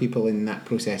and young people in that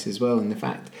process as well, and the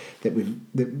fact that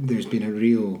there's been a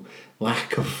real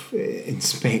lack of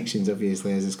inspections,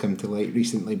 obviously, as has come to light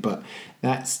recently. But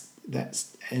that's.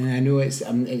 And I know it's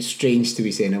strange to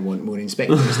be saying I want more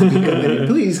inspectors to be coming in.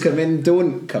 Please come in.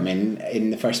 Don't come in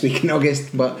the first week in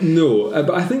August. But no,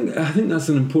 but I think that's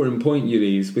an important point you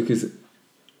raise, because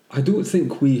I don't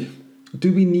think we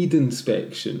need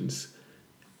inspections.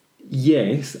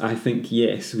 Yes, I think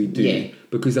yes we do, yeah.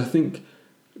 Because I think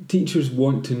teachers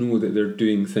want to know that they're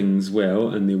doing things well,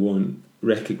 and they want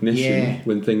recognition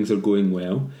when things are going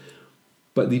well,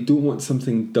 but they don't want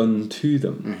something done to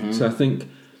them. Mm-hmm. So I think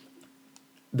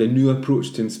the new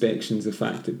approach to inspections, the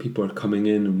fact that people are coming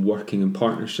in and working in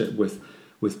partnership with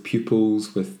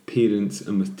pupils, with parents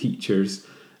and with teachers,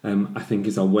 I think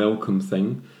is a welcome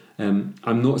thing.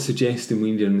 I'm not suggesting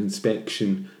we need an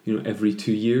inspection, every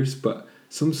 2 years, but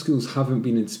some schools haven't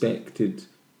been inspected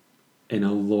in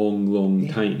a long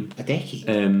time. A decade.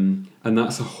 And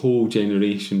that's a whole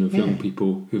generation of young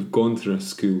people who've gone through a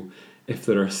school. If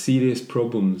there are serious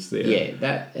problems there,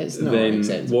 that is not then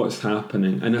acceptable. What's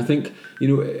happening? And I think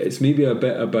it's maybe a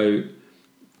bit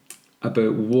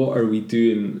about what are we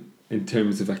doing in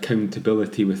terms of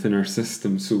accountability within our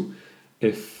system. So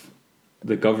if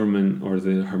the government or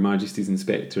Her Majesty's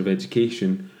Inspector of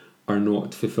Education are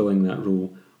not fulfilling that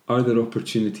role, are there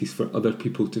opportunities for other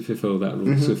people to fulfil that role?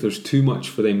 Mm-hmm. So if there's too much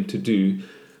for them to do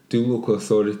local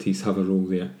authorities have a role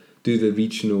there? Do the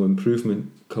regional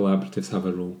improvement collaboratives have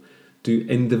a role? Do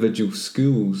individual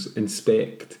schools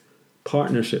inspect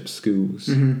partnership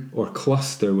schools or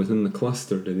cluster within the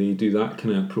cluster? Do they do that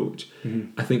kind of approach?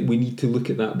 I think we need to look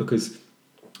at that, because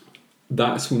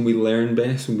that's when we learn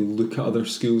best, when we look at other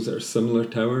schools that are similar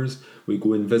to ours, we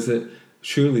go and visit.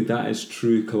 Surely that is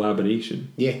true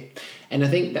collaboration. Yeah, and I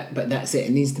think that's it.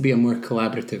 It needs to be a more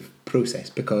collaborative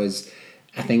process, because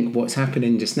I think what's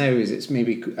happening just now is it's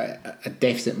maybe a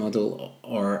deficit model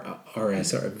or a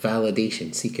sort of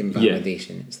seeking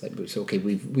validation. Yeah. It's like, it's okay,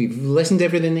 we've listened to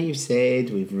everything that you've said,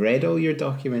 we've read all your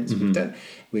documents,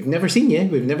 we've never seen you,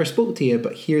 we've never spoke to you,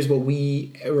 but here's what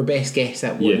our best guess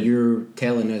at what you're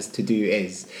telling us to do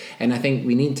is. And I think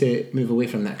we need to move away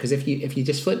from that, because if you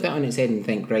just flip that on its head and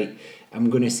think, right, I'm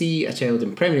going to see a child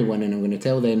in primary 1 and I'm going to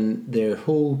tell them their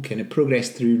whole kind of progress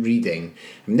through reading.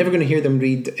 I'm never going to hear them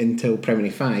read until primary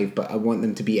 5, but I want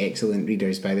them to be excellent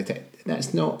readers by the time.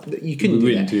 That's not, you couldn't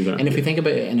do that. And if we think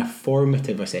about it in a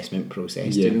formative assessment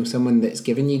process, someone that's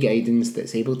giving you guidance,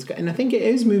 that's able to, and I think it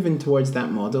is moving towards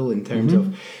that model in terms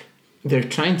of they're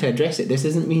trying to address it. This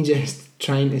isn't me just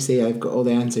trying to say I've got all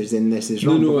the answers and this is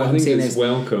wrong. No, what I I'm think saying it's is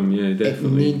welcome. Yeah,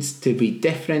 definitely. It needs to be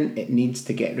different. It needs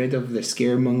to get rid of the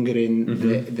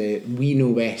scaremongering, the we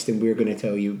know best and we're going to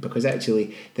tell you, because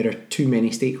actually there are too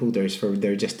many stakeholders for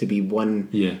there just to be one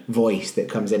voice that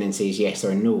comes in and says yes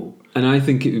or no. And I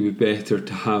think it would be better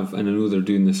to have, and I know they're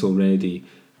doing this already,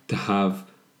 to have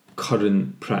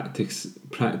current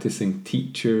practicing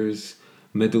teachers,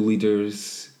 middle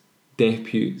leaders,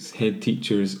 deputies, head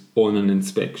teachers on an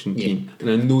inspection team. And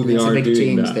I know they are doing that. It's a big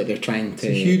change that they're trying to.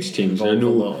 It's a huge change. I know a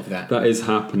lot of that is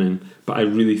happening, but I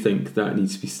really think that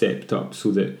needs to be stepped up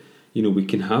so that we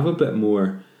can have a bit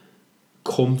more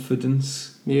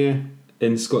confidence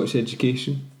in Scottish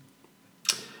education.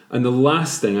 And the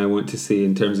last thing I want to say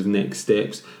in terms of next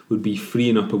steps would be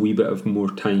freeing up a wee bit of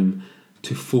more time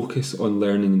to focus on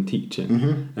learning and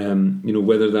teaching.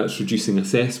 Whether that's reducing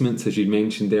assessments, as you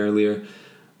mentioned earlier,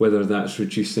 whether that's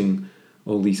reducing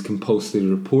all these compulsory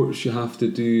reports you have to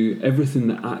do, everything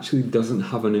that actually doesn't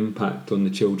have an impact on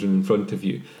the children in front of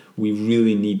you. We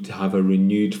really need to have a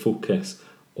renewed focus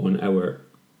on our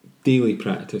daily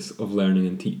practice of learning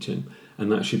and teaching.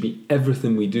 And that should be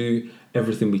everything we do,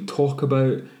 everything we talk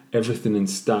about, everything in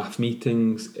staff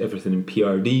meetings, everything in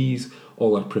PRDs,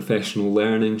 all our professional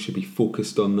learning should be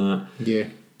focused on that. Yeah.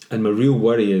 And my real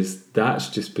worry is that's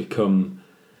just become...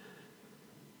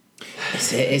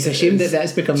 It's a shame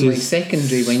that's become like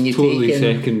secondary when you totally take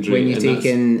in secondary, when you take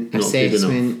in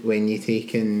assessment, enough. when you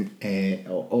take in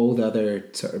all the other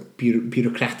sort of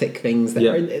bureaucratic things that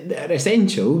are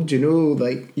essential.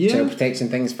 Like child protection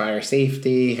things, fire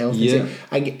safety, health. And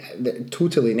safety. They're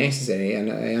totally necessary,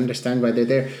 and I understand why they're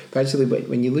there. But actually,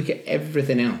 when you look at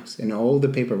everything else and all the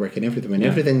paperwork and everything, when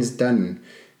everything's done,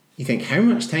 you think, how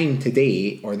much time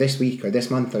today or this week or this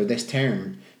month or this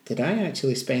term did I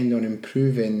actually spend on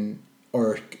improving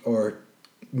or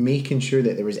making sure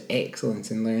that there was excellence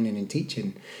in learning and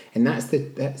teaching? And that's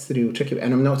the real tricky.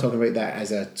 And I'm not talking about that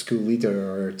as a school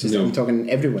leader or just, I'm talking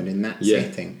everyone in that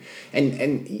setting,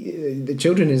 and the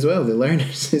children as well, the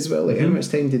learners as well. Like how much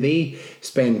time do they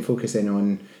spend focusing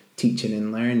on teaching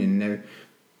and learning? Now,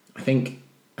 I think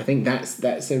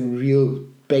that's a real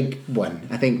big one.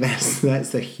 I think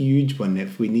that's a huge one.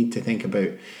 If we need to think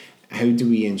about how do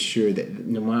we ensure that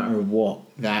no matter what,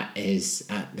 that is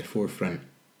at the forefront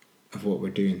of what we're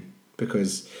doing,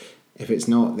 because if it's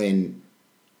not, then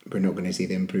we're not going to see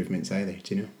the improvements either.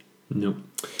 Do you know? No.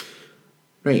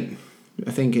 Right.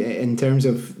 I think in terms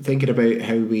of thinking about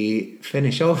how we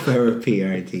finish off our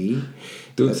PRD.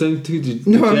 Don't sound too dejected.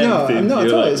 No, I'm not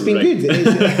at all. It's been good.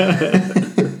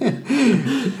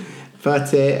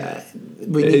 But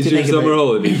we need it's to your think summer about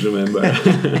holidays, remember?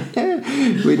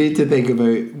 we need to think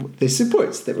about the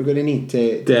supports that we're going to need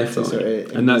to Definitely, sort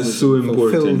of, and that's so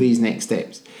important. Fulfill these next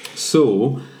steps.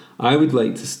 So, I would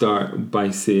like to start by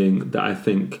saying that I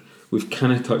think we've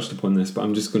kind of touched upon this, but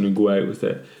I'm just going to go out with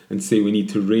it and say we need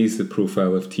to raise the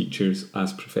profile of teachers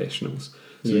as professionals.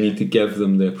 So we need to give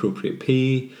them the appropriate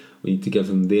pay, we need to give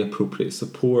them the appropriate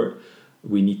support,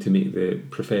 we need to make the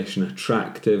profession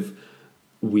attractive,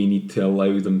 we need to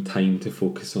allow them time to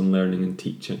focus on learning and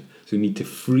teaching. So we need to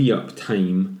free up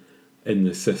time in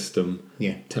the system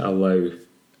to allow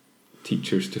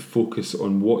teachers to focus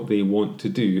on what they want to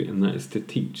do, and that is to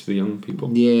teach the young people.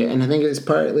 Yeah, and I think it's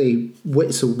partly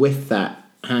with that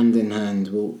hand in hand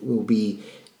will be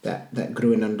that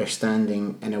growing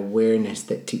understanding and awareness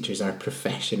that teachers are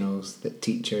professionals, that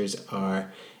teachers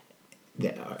are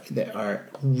that are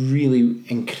really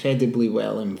incredibly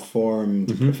well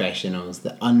informed professionals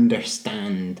that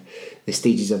understand the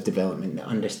stages of development, that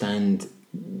understand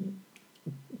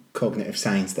cognitive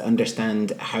science, that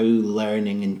understand how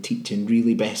learning and teaching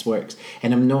really best works.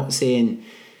 And I'm not saying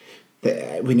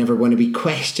that we never want to be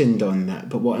questioned on that,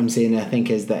 but what I'm saying, I think,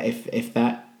 is that if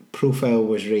that profile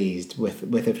was raised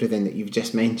with everything that you've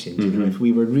just mentioned, you know, if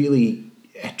we were really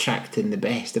attracting the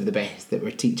best of the best that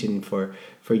were teaching for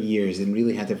years and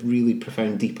really had a really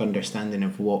profound, deep understanding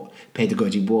of what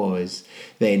pedagogy was,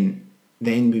 then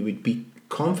we would be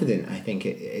confident, I think,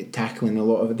 at tackling a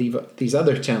lot of these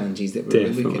other challenges that we're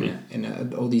looking at,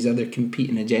 and all these other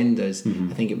competing agendas.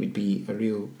 I think it would be a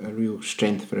real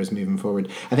strength for us moving forward.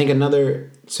 I think another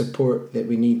support that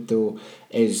we need, though,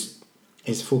 is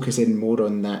focusing more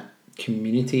on that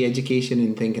community education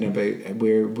and thinking about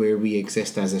where we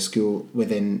exist as a school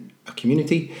within a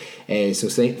community. So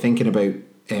thinking about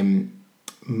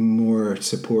more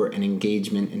support and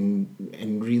engagement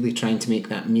and really trying to make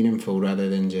that meaningful rather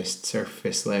than just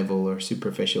surface level or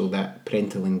superficial, that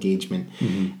parental engagement.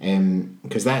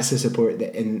 Because that's a support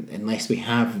that unless we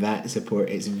have that support,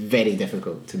 it's very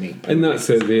difficult to make progress. And that's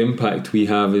it. The impact we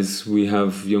have is we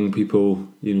have young people,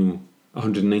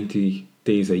 190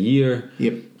 days a year,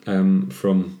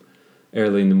 from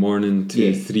early in the morning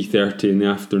to 3:30 in the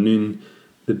afternoon.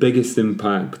 The biggest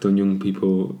impact on young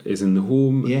people is in the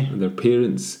home and their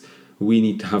parents. We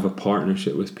need to have a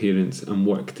partnership with parents and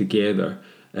work together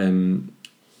to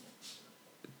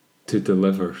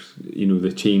deliver,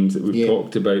 the change that we've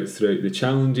talked about throughout the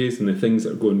challenges and the things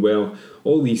that are going well.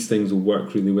 All these things will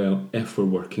work really well if we're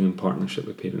working in partnership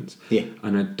with parents.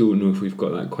 And I don't know if we've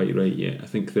got that quite right yet. I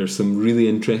think there's some really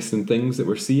interesting things that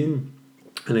we're seeing.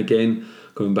 And again,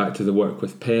 going back to the work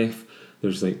with PEF,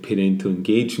 there's like parental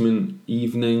engagement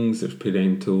evenings, there's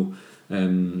parental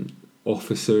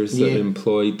officers that are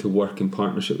employed to work in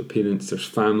partnership with parents, there's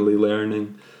family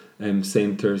learning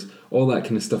centres. All that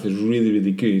kind of stuff is really,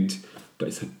 really good, but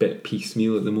it's a bit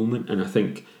piecemeal at the moment. And I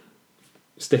think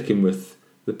sticking with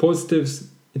the positives,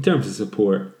 in terms of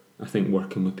support, I think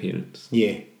working with parents.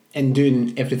 And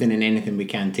doing everything and anything we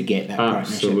can to get that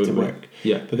partnership to work.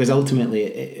 Because ultimately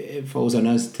it falls on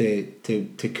us to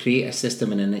create a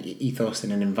system and an ethos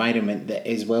and an environment that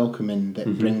is welcoming,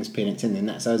 that brings parents in, and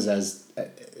that's us as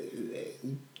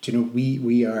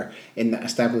we are in that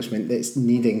establishment that's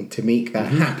needing to make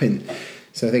that happen.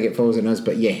 So I think it falls on us,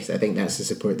 but yes, I think that's the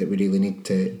support that we really need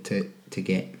to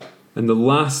get. And the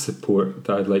last support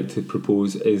that I'd like to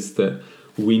propose is that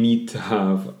we need to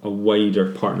have a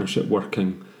wider partnership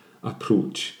working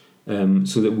approach,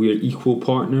 so that we're equal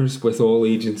partners with all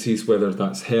agencies, whether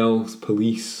that's health,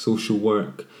 police, social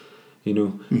work.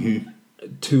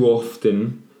 Too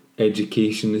often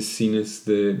education is seen as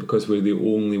because we're the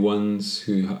only ones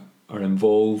who are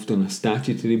involved on a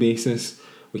statutory basis,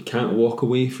 we can't walk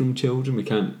away from children, we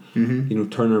can't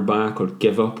turn our back or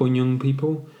give up on young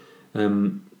people.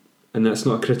 and that's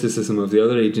not a criticism of the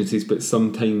other agencies, but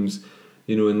sometimes,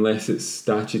 unless it's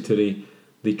statutory,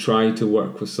 they try to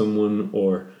work with someone,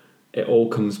 or it all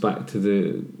comes back to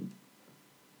the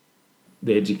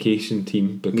education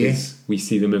team, because we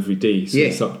see them every day, so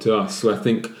it's up to us. So I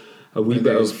think a wee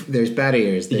bit of... There's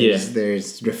barriers,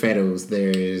 there's referrals,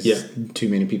 there's too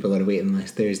many people on a waiting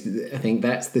list. I think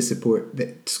that's the support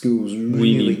that schools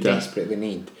really desperately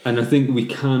need. And I think we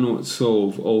cannot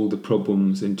solve all the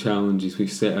problems and challenges we've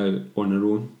set out on our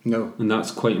own. No. And that's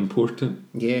quite important.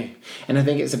 Yeah. And I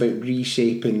think it's about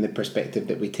reshaping the perspective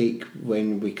that we take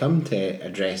when we come to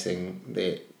addressing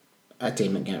the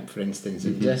attainment gap, for instance,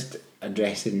 and just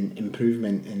addressing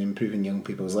improvement and improving young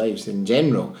people's lives in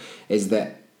general, is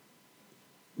that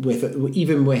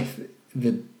even with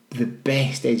the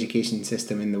best education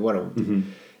system in the world,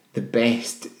 the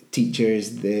best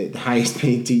teachers, the highest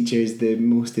paid teachers, the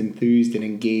most enthused and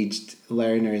engaged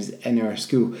learners in our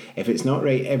school, if it's not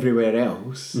right everywhere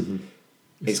else,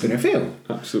 it's going to fail.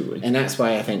 Absolutely. And that's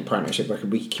why I think partnership work,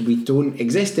 we don't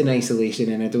exist in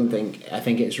isolation, and I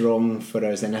think it's wrong for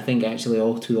us. And I think actually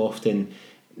all too often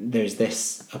there's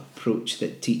this approach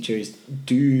that teachers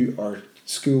do, or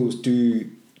schools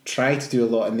do, try to do a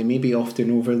lot, and they maybe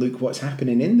often overlook what's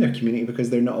happening in their community because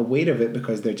they're not aware of it,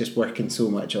 because they're just working so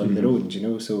much on their own,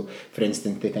 So for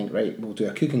instance, they think, right, we'll do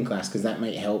a cooking class because that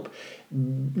might help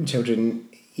children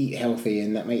eat healthy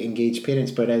and that might engage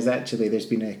parents, but as actually there's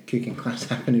been a cooking class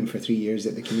happening for 3 years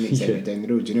at the community centre down the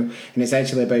road, and it's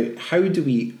actually about how do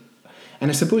we... And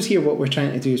I suppose here what we're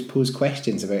trying to do is pose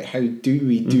questions about how do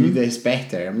we do this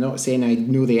better. I'm not saying I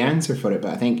know the answer for it,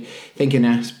 but I think thinking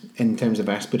in terms of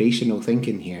aspirational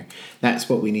thinking here, that's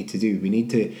what we need to do. We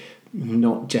need to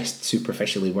not just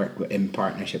superficially work in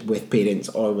partnership with parents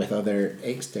or with other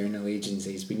external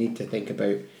agencies. We need to think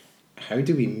about how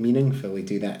do we meaningfully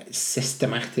do that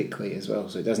systematically as well,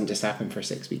 so it doesn't just happen for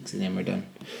 6 weeks and then we're done.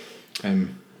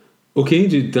 Okay,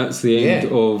 Jude, that's the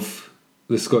end of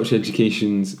the Scottish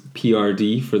Education's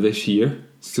PRD for this year.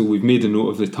 So we've made a note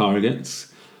of the targets,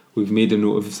 we've made a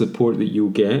note of the support that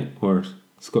you'll get, or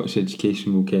Scottish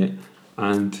Education will get,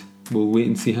 and we'll wait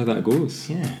and see how that goes.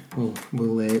 Yeah, we'll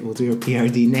do our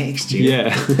PRD next year.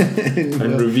 Yeah,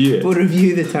 and review it. We'll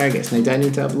review the targets. Now, do I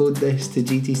need to upload this to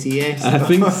GTCS? I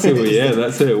think so, yeah,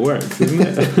 that's how it works, isn't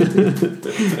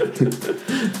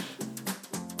it?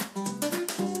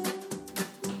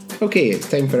 Okay, it's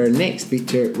time for our next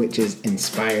feature, which is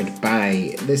Inspired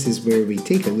By. This is where we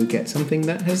take a look at something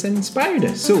that has inspired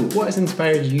us. So, what has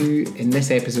inspired you in this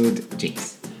episode,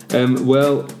 Jace?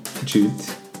 Well, Jude,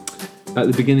 at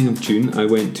the beginning of June, I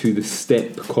went to the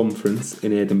STEP conference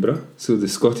in Edinburgh, so the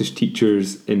Scottish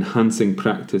Teachers Enhancing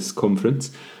Practice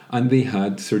Conference, and they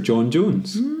had Sir John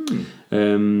Jones.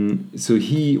 So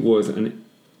he was an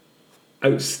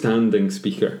outstanding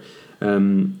speaker.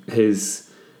 His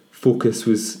focus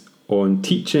was on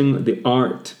teaching the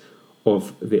art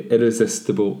of the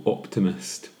irresistible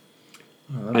optimist.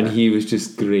 And he was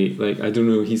just great. Like, I don't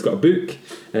know, he's got a book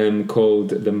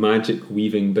called The Magic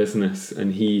Weaving Business,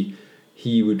 and he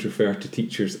would refer to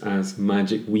teachers as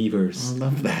magic weavers. I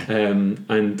love that.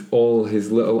 And all his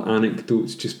little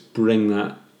anecdotes just bring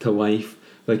that to life.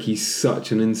 Like, he's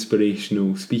such an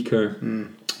inspirational speaker.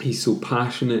 He's so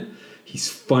passionate. He's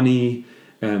funny.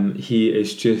 He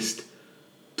is just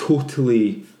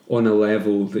totally on a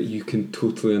level that you can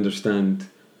totally understand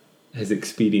his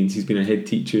experience. He's been a head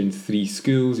teacher in 3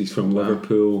 schools. He's from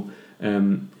Liverpool.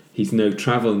 He's now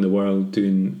travelling the world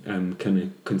doing kind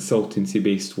of consultancy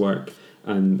based work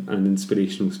and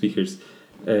inspirational speakers.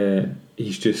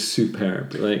 He's just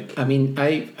superb. Like, I mean,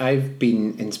 I've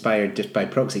been inspired just by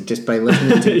proxy, just by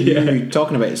listening to you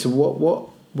talking about it. So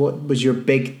what was your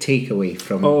big takeaway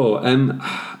from?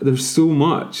 There's so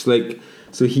much. Like,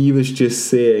 so he was just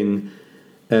saying.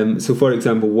 So, for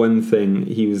example, one thing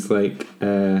he was like,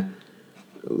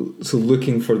 so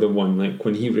looking for the one, like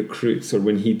when he recruits, or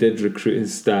when he did recruit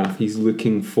his staff, he's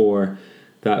looking for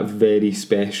that very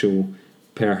special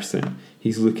person.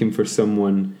 He's looking for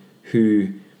someone who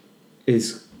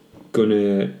is going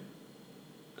to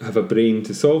have a brain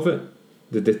to solve it,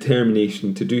 the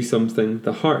determination to do something,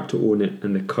 the heart to own it,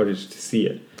 and the courage to see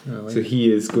it. So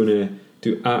he is going to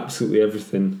do absolutely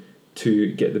everything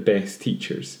to get the best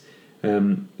teachers.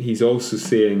 He's also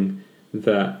saying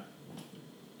that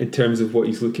in terms of what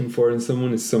he's looking for in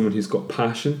someone is someone who's got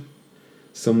passion,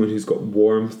 someone who's got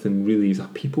warmth and really is a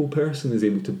people person, is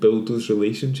able to build those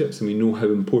relationships, and we know how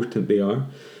important they are,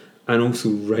 and also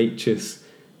righteous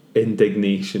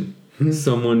indignation.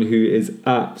 Someone who is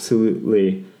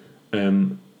absolutely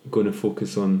going to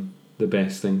focus on the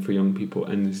best thing for young people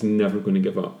and is never going to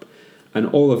give up. And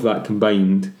all of that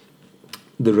combined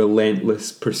the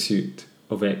relentless pursuit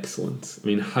of excellence. I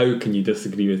mean, how can you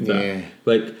disagree with that? Yeah.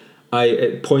 Like,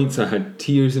 at points I had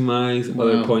tears in my eyes, Wow.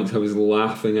 other points I was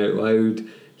laughing out loud.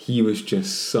 He was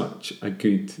just such a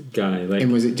good guy. Like,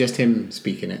 And was it just him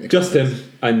speaking at the just conference?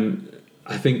 him, and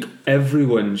I think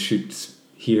everyone should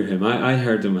hear him. I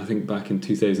heard him, I think, back in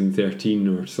 2013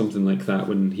 or something like that,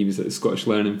 when he was at the Scottish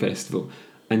Learning Festival,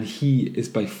 and he is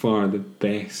by far the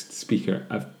best speaker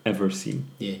I've ever seen.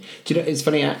 Yeah. Do you know, it's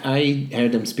funny, I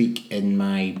heard him speak in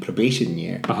my probation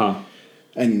year,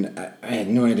 and I had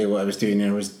no idea what I was doing,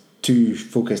 and I was too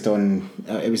focused on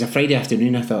it was a Friday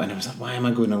afternoon, I thought, and I was like, why am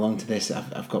I going along to this?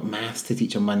 I've got maths to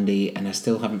teach on Monday and I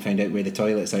still haven't found out where the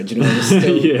toilets are. Do you know, I was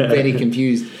still Yeah. very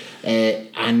confused,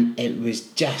 and it was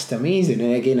just amazing.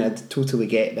 And again, I totally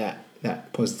get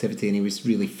that positivity, and he was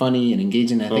really funny and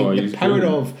engaging. I think the power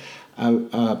of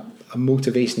a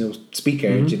motivational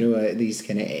speaker, do you know, these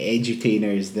kind of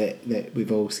edutainers that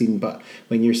we've all seen, but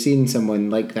when you're seeing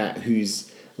someone like that who's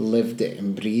lived it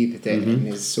and breathed it and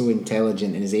is so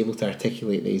intelligent and is able to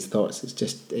articulate these thoughts, it's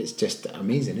just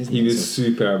amazing, isn't it? He was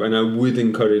superb, and I would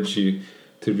encourage you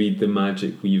to read The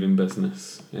Magic Weaving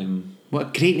Business. What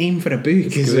a great name for a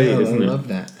book as great, well. isn't I it? love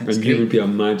that. That's and great. you would be a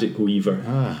magic weaver.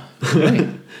 Right.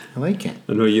 I like it.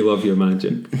 I know you love your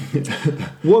magic.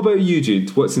 What about you, Jude?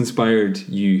 What's inspired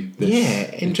you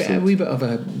this a wee bit of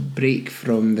a break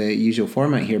from the usual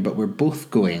format here, but we're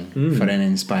both going for an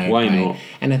inspired Why by. not?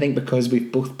 And I think because we've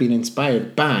both been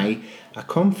inspired by a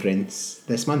conference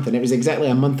this month, and it was exactly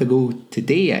a month ago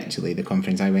today, actually, the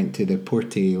conference. I went to the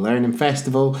Porty Learning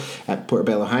Festival at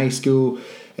Portobello High School.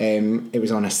 It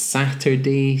was on a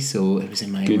Saturday, so it was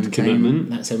in my own commitment.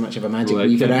 time. That's how much of a magic Like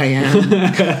weaver it. I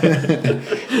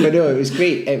am. But no, it was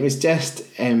great. It was just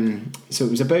so it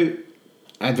was about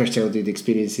adverse childhood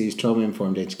experiences.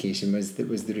 Trauma-informed education was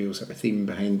the real sort of theme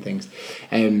behind things,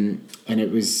 and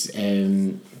it was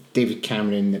David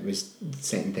Cameron that was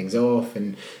setting things off,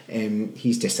 and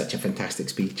he's just such a fantastic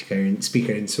speaker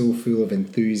and so full of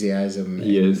enthusiasm.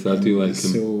 He is. I do like him.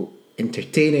 So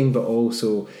entertaining, but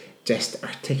also just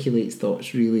articulates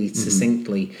thoughts really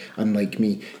succinctly, unlike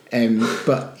me.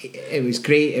 But it was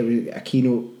great. It was a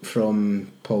keynote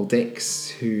from Paul Dix,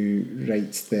 who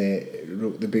wrote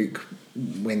the book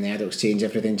When the Adults Change,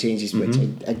 Everything Changes, which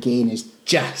again is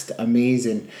just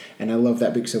amazing. And I love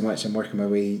that book so much. I'm working my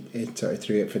way sort of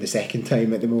through it for the second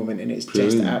time at the moment, and it's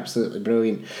just absolutely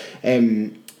brilliant.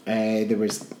 There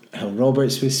was Hal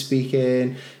Roberts was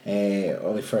speaking,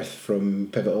 Ollie Firth from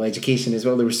Pivotal Education as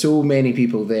well. There were so many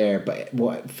people there, but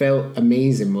what felt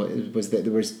amazing was that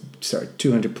there was sort of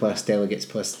 200 plus delegates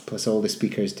plus all the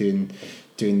speakers doing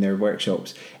their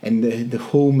workshops, and the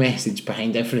whole message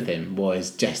behind everything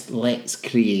was just, let's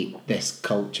create this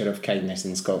culture of kindness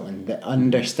in Scotland that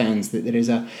understands that there is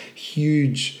a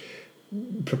huge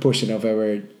proportion of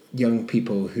our young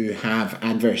people who have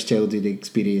adverse childhood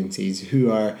experiences,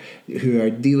 who are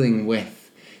dealing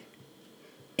with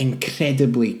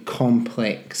incredibly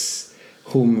complex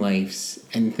home lives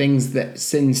and things that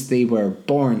since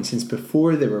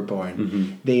before they were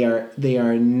born, they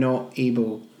are not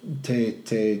able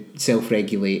to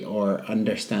self-regulate or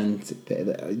understand,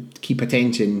 keep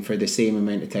attention for the same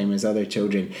amount of time as other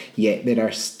children, yet there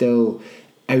are still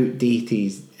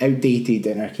outdated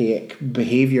and archaic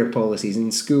behaviour policies in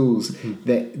schools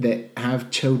that have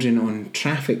children on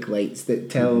traffic lights that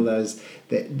tell us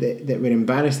that we're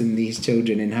embarrassing these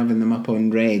children and having them up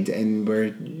on red, and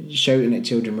we're shouting at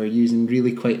children. We're using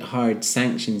really quite hard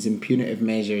sanctions and punitive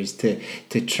measures to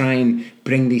try and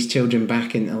bring these children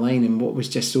back into line. And what was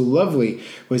just so lovely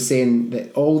was saying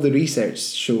that all the research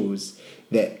shows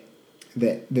that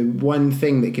the one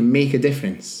thing that can make a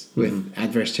difference with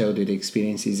adverse childhood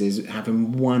experiences is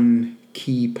having one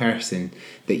key person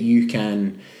that you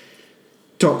can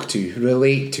talk to,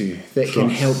 relate to, that can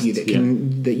help you,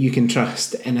 that you can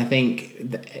trust. And I think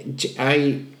that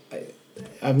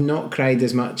I've not cried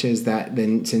as much as that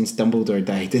since Dumbledore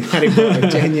died in Harry Potter.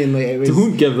 Genuinely, it was.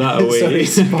 Don't give that away. Sorry,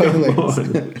 spoilers.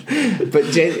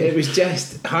 But it was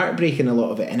just heartbreaking, a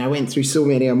lot of it, and I went through so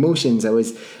many emotions. I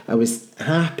was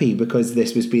happy because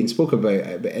this was being spoken about,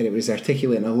 and it was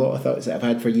articulating a lot of thoughts that I've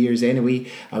had for years anyway.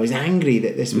 I was angry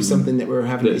that this was something that we were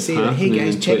having to say. Like, hey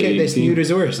guys, check out this new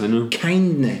resource. I know.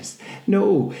 Kindness.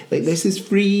 No, like, this is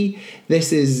free.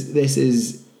 This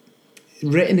is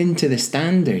written into the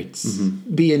standards,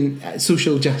 being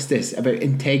social justice, about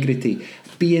integrity,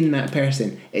 being that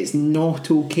person. It's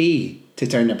not okay to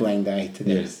turn a blind eye to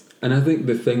this. And I think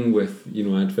the thing with,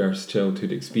 adverse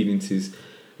childhood experiences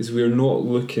is we're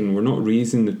not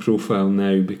raising the profile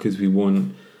now because we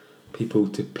want people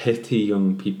to pity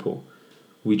young people.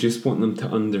 we just want them to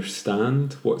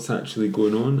understand what's actually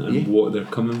going on and what they're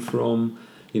coming from.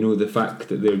 You know, the fact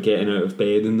that they're getting out of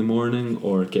bed in the morning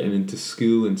or getting into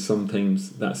school, and sometimes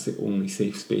that's the only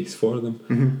safe space for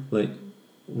them. Like,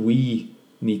 we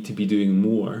need to be doing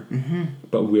more,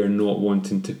 but we're not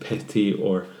wanting to pity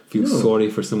or feel sorry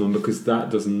for someone, because that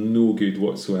does no good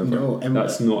whatsoever.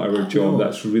 That's not our job.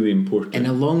 That's really important. And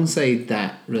alongside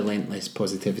that relentless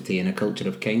positivity and a culture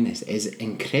of kindness is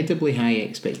incredibly high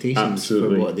expectations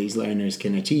for what these learners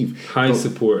can achieve. High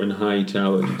support and high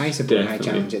challenge. High support, high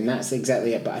challenge, and that's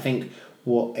exactly it. But I think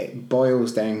what it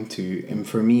boils down to, and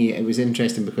for me it was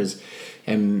interesting because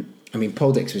I mean,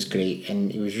 Paul Dix was great,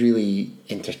 and he was really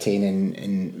entertaining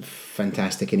and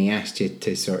fantastic, and he asked you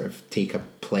to sort of take a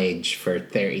pledge for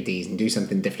 30 days and do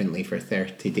something differently for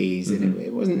 30 days, and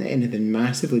it wasn't anything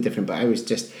massively different, but I was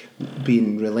just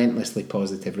being relentlessly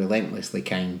positive, relentlessly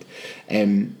kind,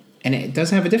 and it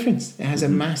does have a difference. It has a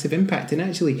massive impact, and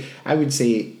actually I would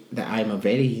say that I'm a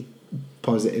very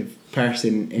positive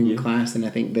person in class, and I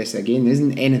think this, again,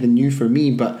 isn't anything new for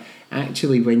me, but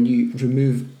actually when you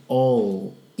remove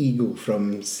all ego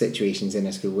from situations in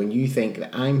a school, when you think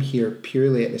that I'm here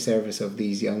purely at the service of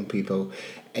these young people,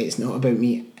 it's not about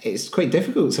me. It's quite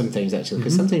difficult sometimes, actually,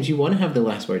 because sometimes you want to have the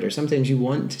last word, or sometimes you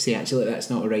want to say, actually, that's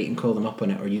not right, and call them up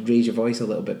on it, or you raise your voice a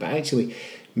little bit, but actually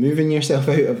moving yourself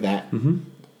out of that,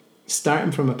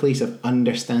 starting from a place of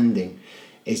understanding,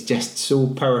 is just so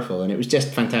powerful. And it was just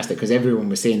fantastic because everyone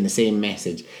was saying the same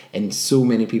message, and so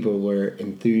many people were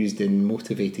enthused and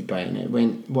motivated by it, and it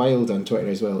went wild on Twitter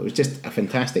as well. It was just a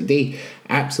fantastic day.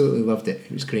 Absolutely loved it.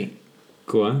 It was great.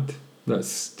 Glad.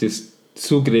 That's just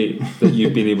so great that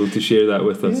you've been able to share that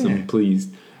with us. I'm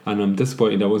pleased, and I'm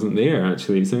disappointed I wasn't there.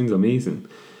 Actually, it sounds amazing.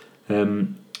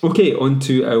 Okay, on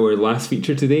to our last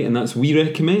feature today, and that's We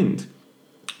Recommend.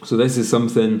 So this is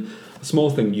something, a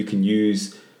small thing you can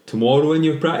use tomorrow in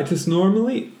your practice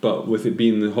normally, but with it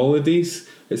being the holidays,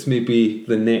 it's maybe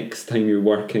the next time you're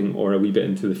working or a wee bit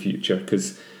into the future,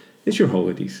 because it's your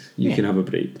holidays. You can have a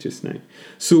break just now.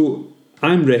 So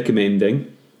I'm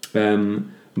recommending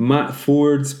Matt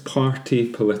Ford's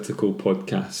Party Political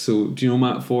Podcast. So do you know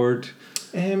Matt Ford?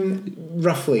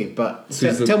 Roughly, but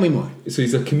so tell me more. So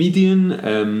he's a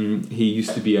comedian. He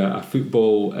used to be a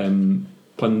football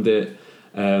pundit.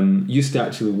 Used to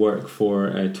actually work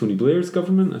for Tony Blair's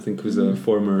government. I think he was a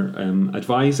former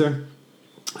advisor.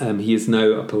 He is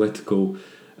now a political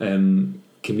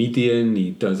comedian.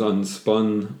 He does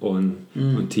Unspun on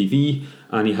TV,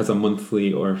 and he has a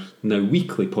monthly or now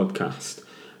weekly podcast.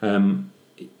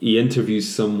 He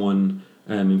interviews someone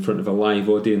in front of a live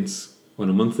audience on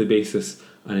a monthly basis,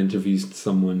 and interviews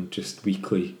someone just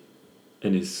weekly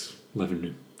in his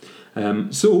living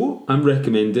room. So I'm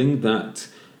recommending that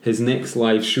his next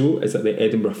live show is at the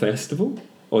Edinburgh Festival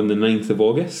on the 9th of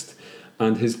August,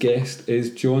 and his guest is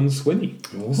John Swinney.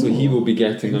 So he will be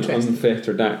getting an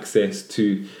unfettered access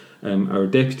to our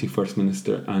Deputy First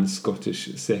Minister and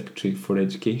Scottish Secretary for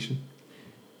Education.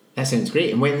 That sounds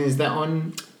great. And when is that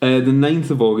on? The 9th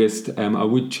of August. I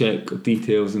would check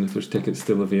details and if there's tickets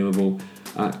still available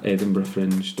at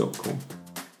edinburghfringe.com.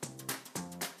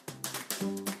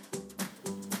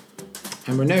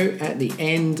 And we're now at the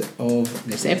end of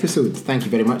this episode. Thank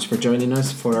you very much for joining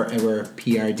us for our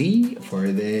PRD,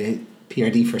 for the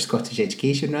PRD for Scottish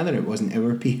Education, rather. It wasn't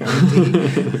our PRD.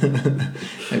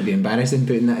 That would be embarrassing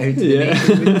putting that out to the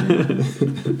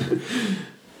next.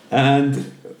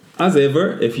 And as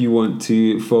ever, if you want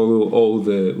to follow all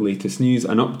the latest news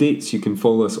and updates, you can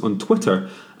follow us on Twitter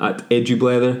at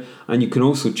EduBlether, and you can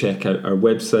also check out our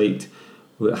website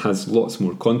that has lots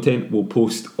more content. We'll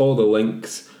post all the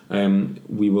links.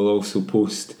 We will also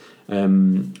post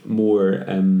more.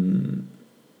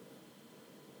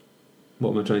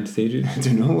 What am I trying to say, Jude? I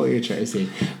don't know what you're trying to say.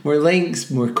 More links,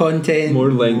 more content. More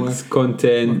links,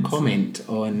 content.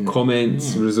 More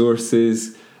comments,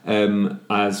 resources,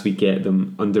 as we get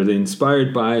them under the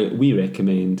Inspired By, We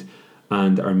Recommend,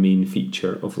 and our main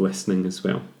feature of listening as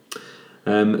well.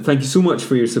 Thank you so much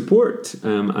for your support,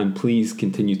 and please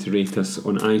continue to rate us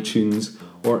on iTunes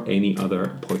or any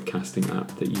other podcasting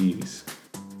app that you use.